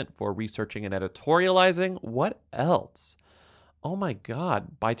assistant, for researching and editorializing. What else? Oh my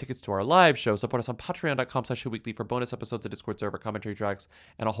God. Buy tickets to our live show. Support us on patreon.com/weekly for bonus episodes, a Discord server, commentary tracks,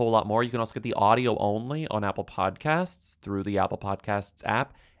 and a whole lot more. You can also get the audio only on Apple Podcasts through the Apple Podcasts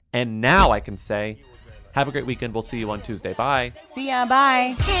app. And now I can say, have a great weekend. We'll see you on Tuesday. Bye. See ya.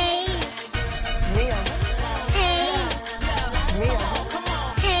 Bye. Hey.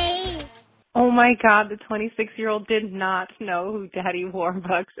 Hey. Oh my God, the 26-year-old did not know who Daddy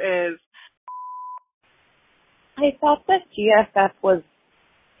Warbucks is. I thought that GFF was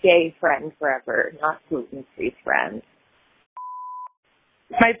gay friend forever, not gluten-free friend.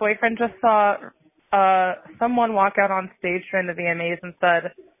 My boyfriend just saw someone walk out on stage during the VMAs and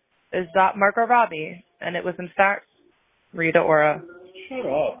said, "Is that Margot Robbie?" And it was in fact Rita Ora. Shut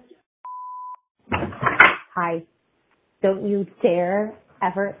up. Hi. Don't you dare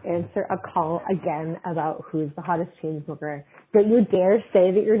ever answer a call again about who's the hottest chain smoker. Don't you dare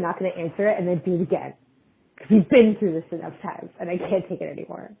say that you're not going to answer it and then do it again. Because we've been through this enough times and I can't take it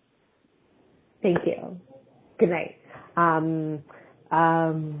anymore. Thank you. Good night. Live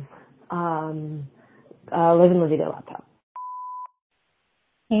and Livy the laptop.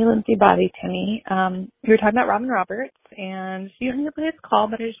 Hey, Lindsay, Bobby, Timmy. We were talking about Robin Roberts, and she didn't play this call,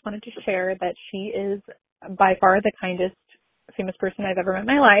 but I just wanted to share that she is by far the kindest famous person I've ever met in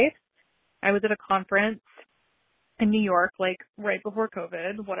my life. I was at a conference in New York, like right before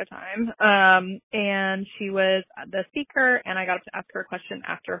COVID. What a time. And she was the speaker, and I got to ask her a question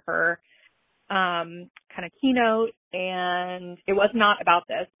after her kind of keynote, and it was not about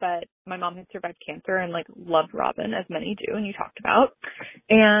this, but my mom had survived cancer and like loved Robin, as many do, and you talked about.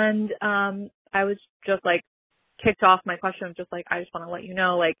 And I was just like kicked off. My question was just like, I just want to let you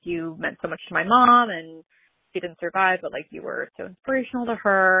know, like, you meant so much to my mom, and she didn't survive, but like you were so inspirational to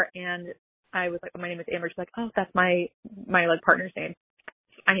her. And I was like, oh, my name is Amber. She's like, oh, that's my like partner's name.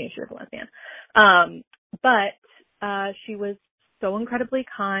 I knew she was a lesbian. But she was so incredibly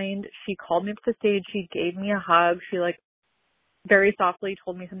kind. She called me up to the stage. She gave me a hug. She like very softly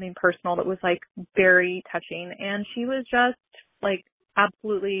told me something personal that was like very touching. And she was just like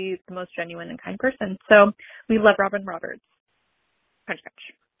absolutely the most genuine and kind person. So we love Robin Roberts. Crunch,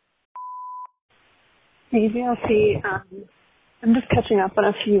 crunch. Hey, VLC. I'm just catching up on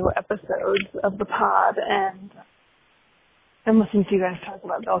a few episodes of the pod, and I'm listening to you guys talk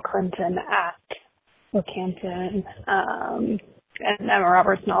about Bill Clinton at Roehampton, and Emma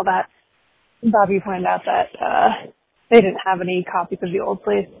Roberts and all that. Bobby pointed out that they didn't have any copies of The Old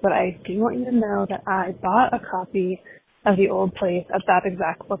Place, but I do want you to know that I bought a copy of The Old Place at that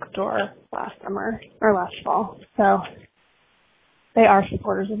exact bookstore last summer, or last fall. So they are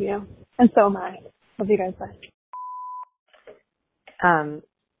supporters of you, and so am I. Love you guys. Bye.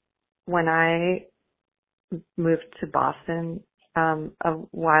 When I moved to Boston a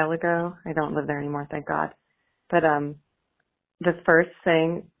while ago, I don't live there anymore, thank God. But the first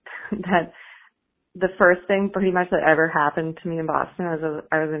thing pretty much that ever happened to me in Boston, I was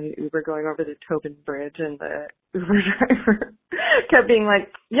in an Uber going over the Tobin Bridge, and the Uber driver kept being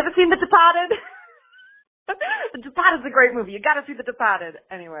like, "You haven't seen The Departed?" The Departed's a great movie. You got to see The Departed.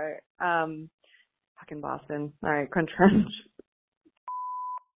 Anyway, fucking Boston. All right, crunch crunch.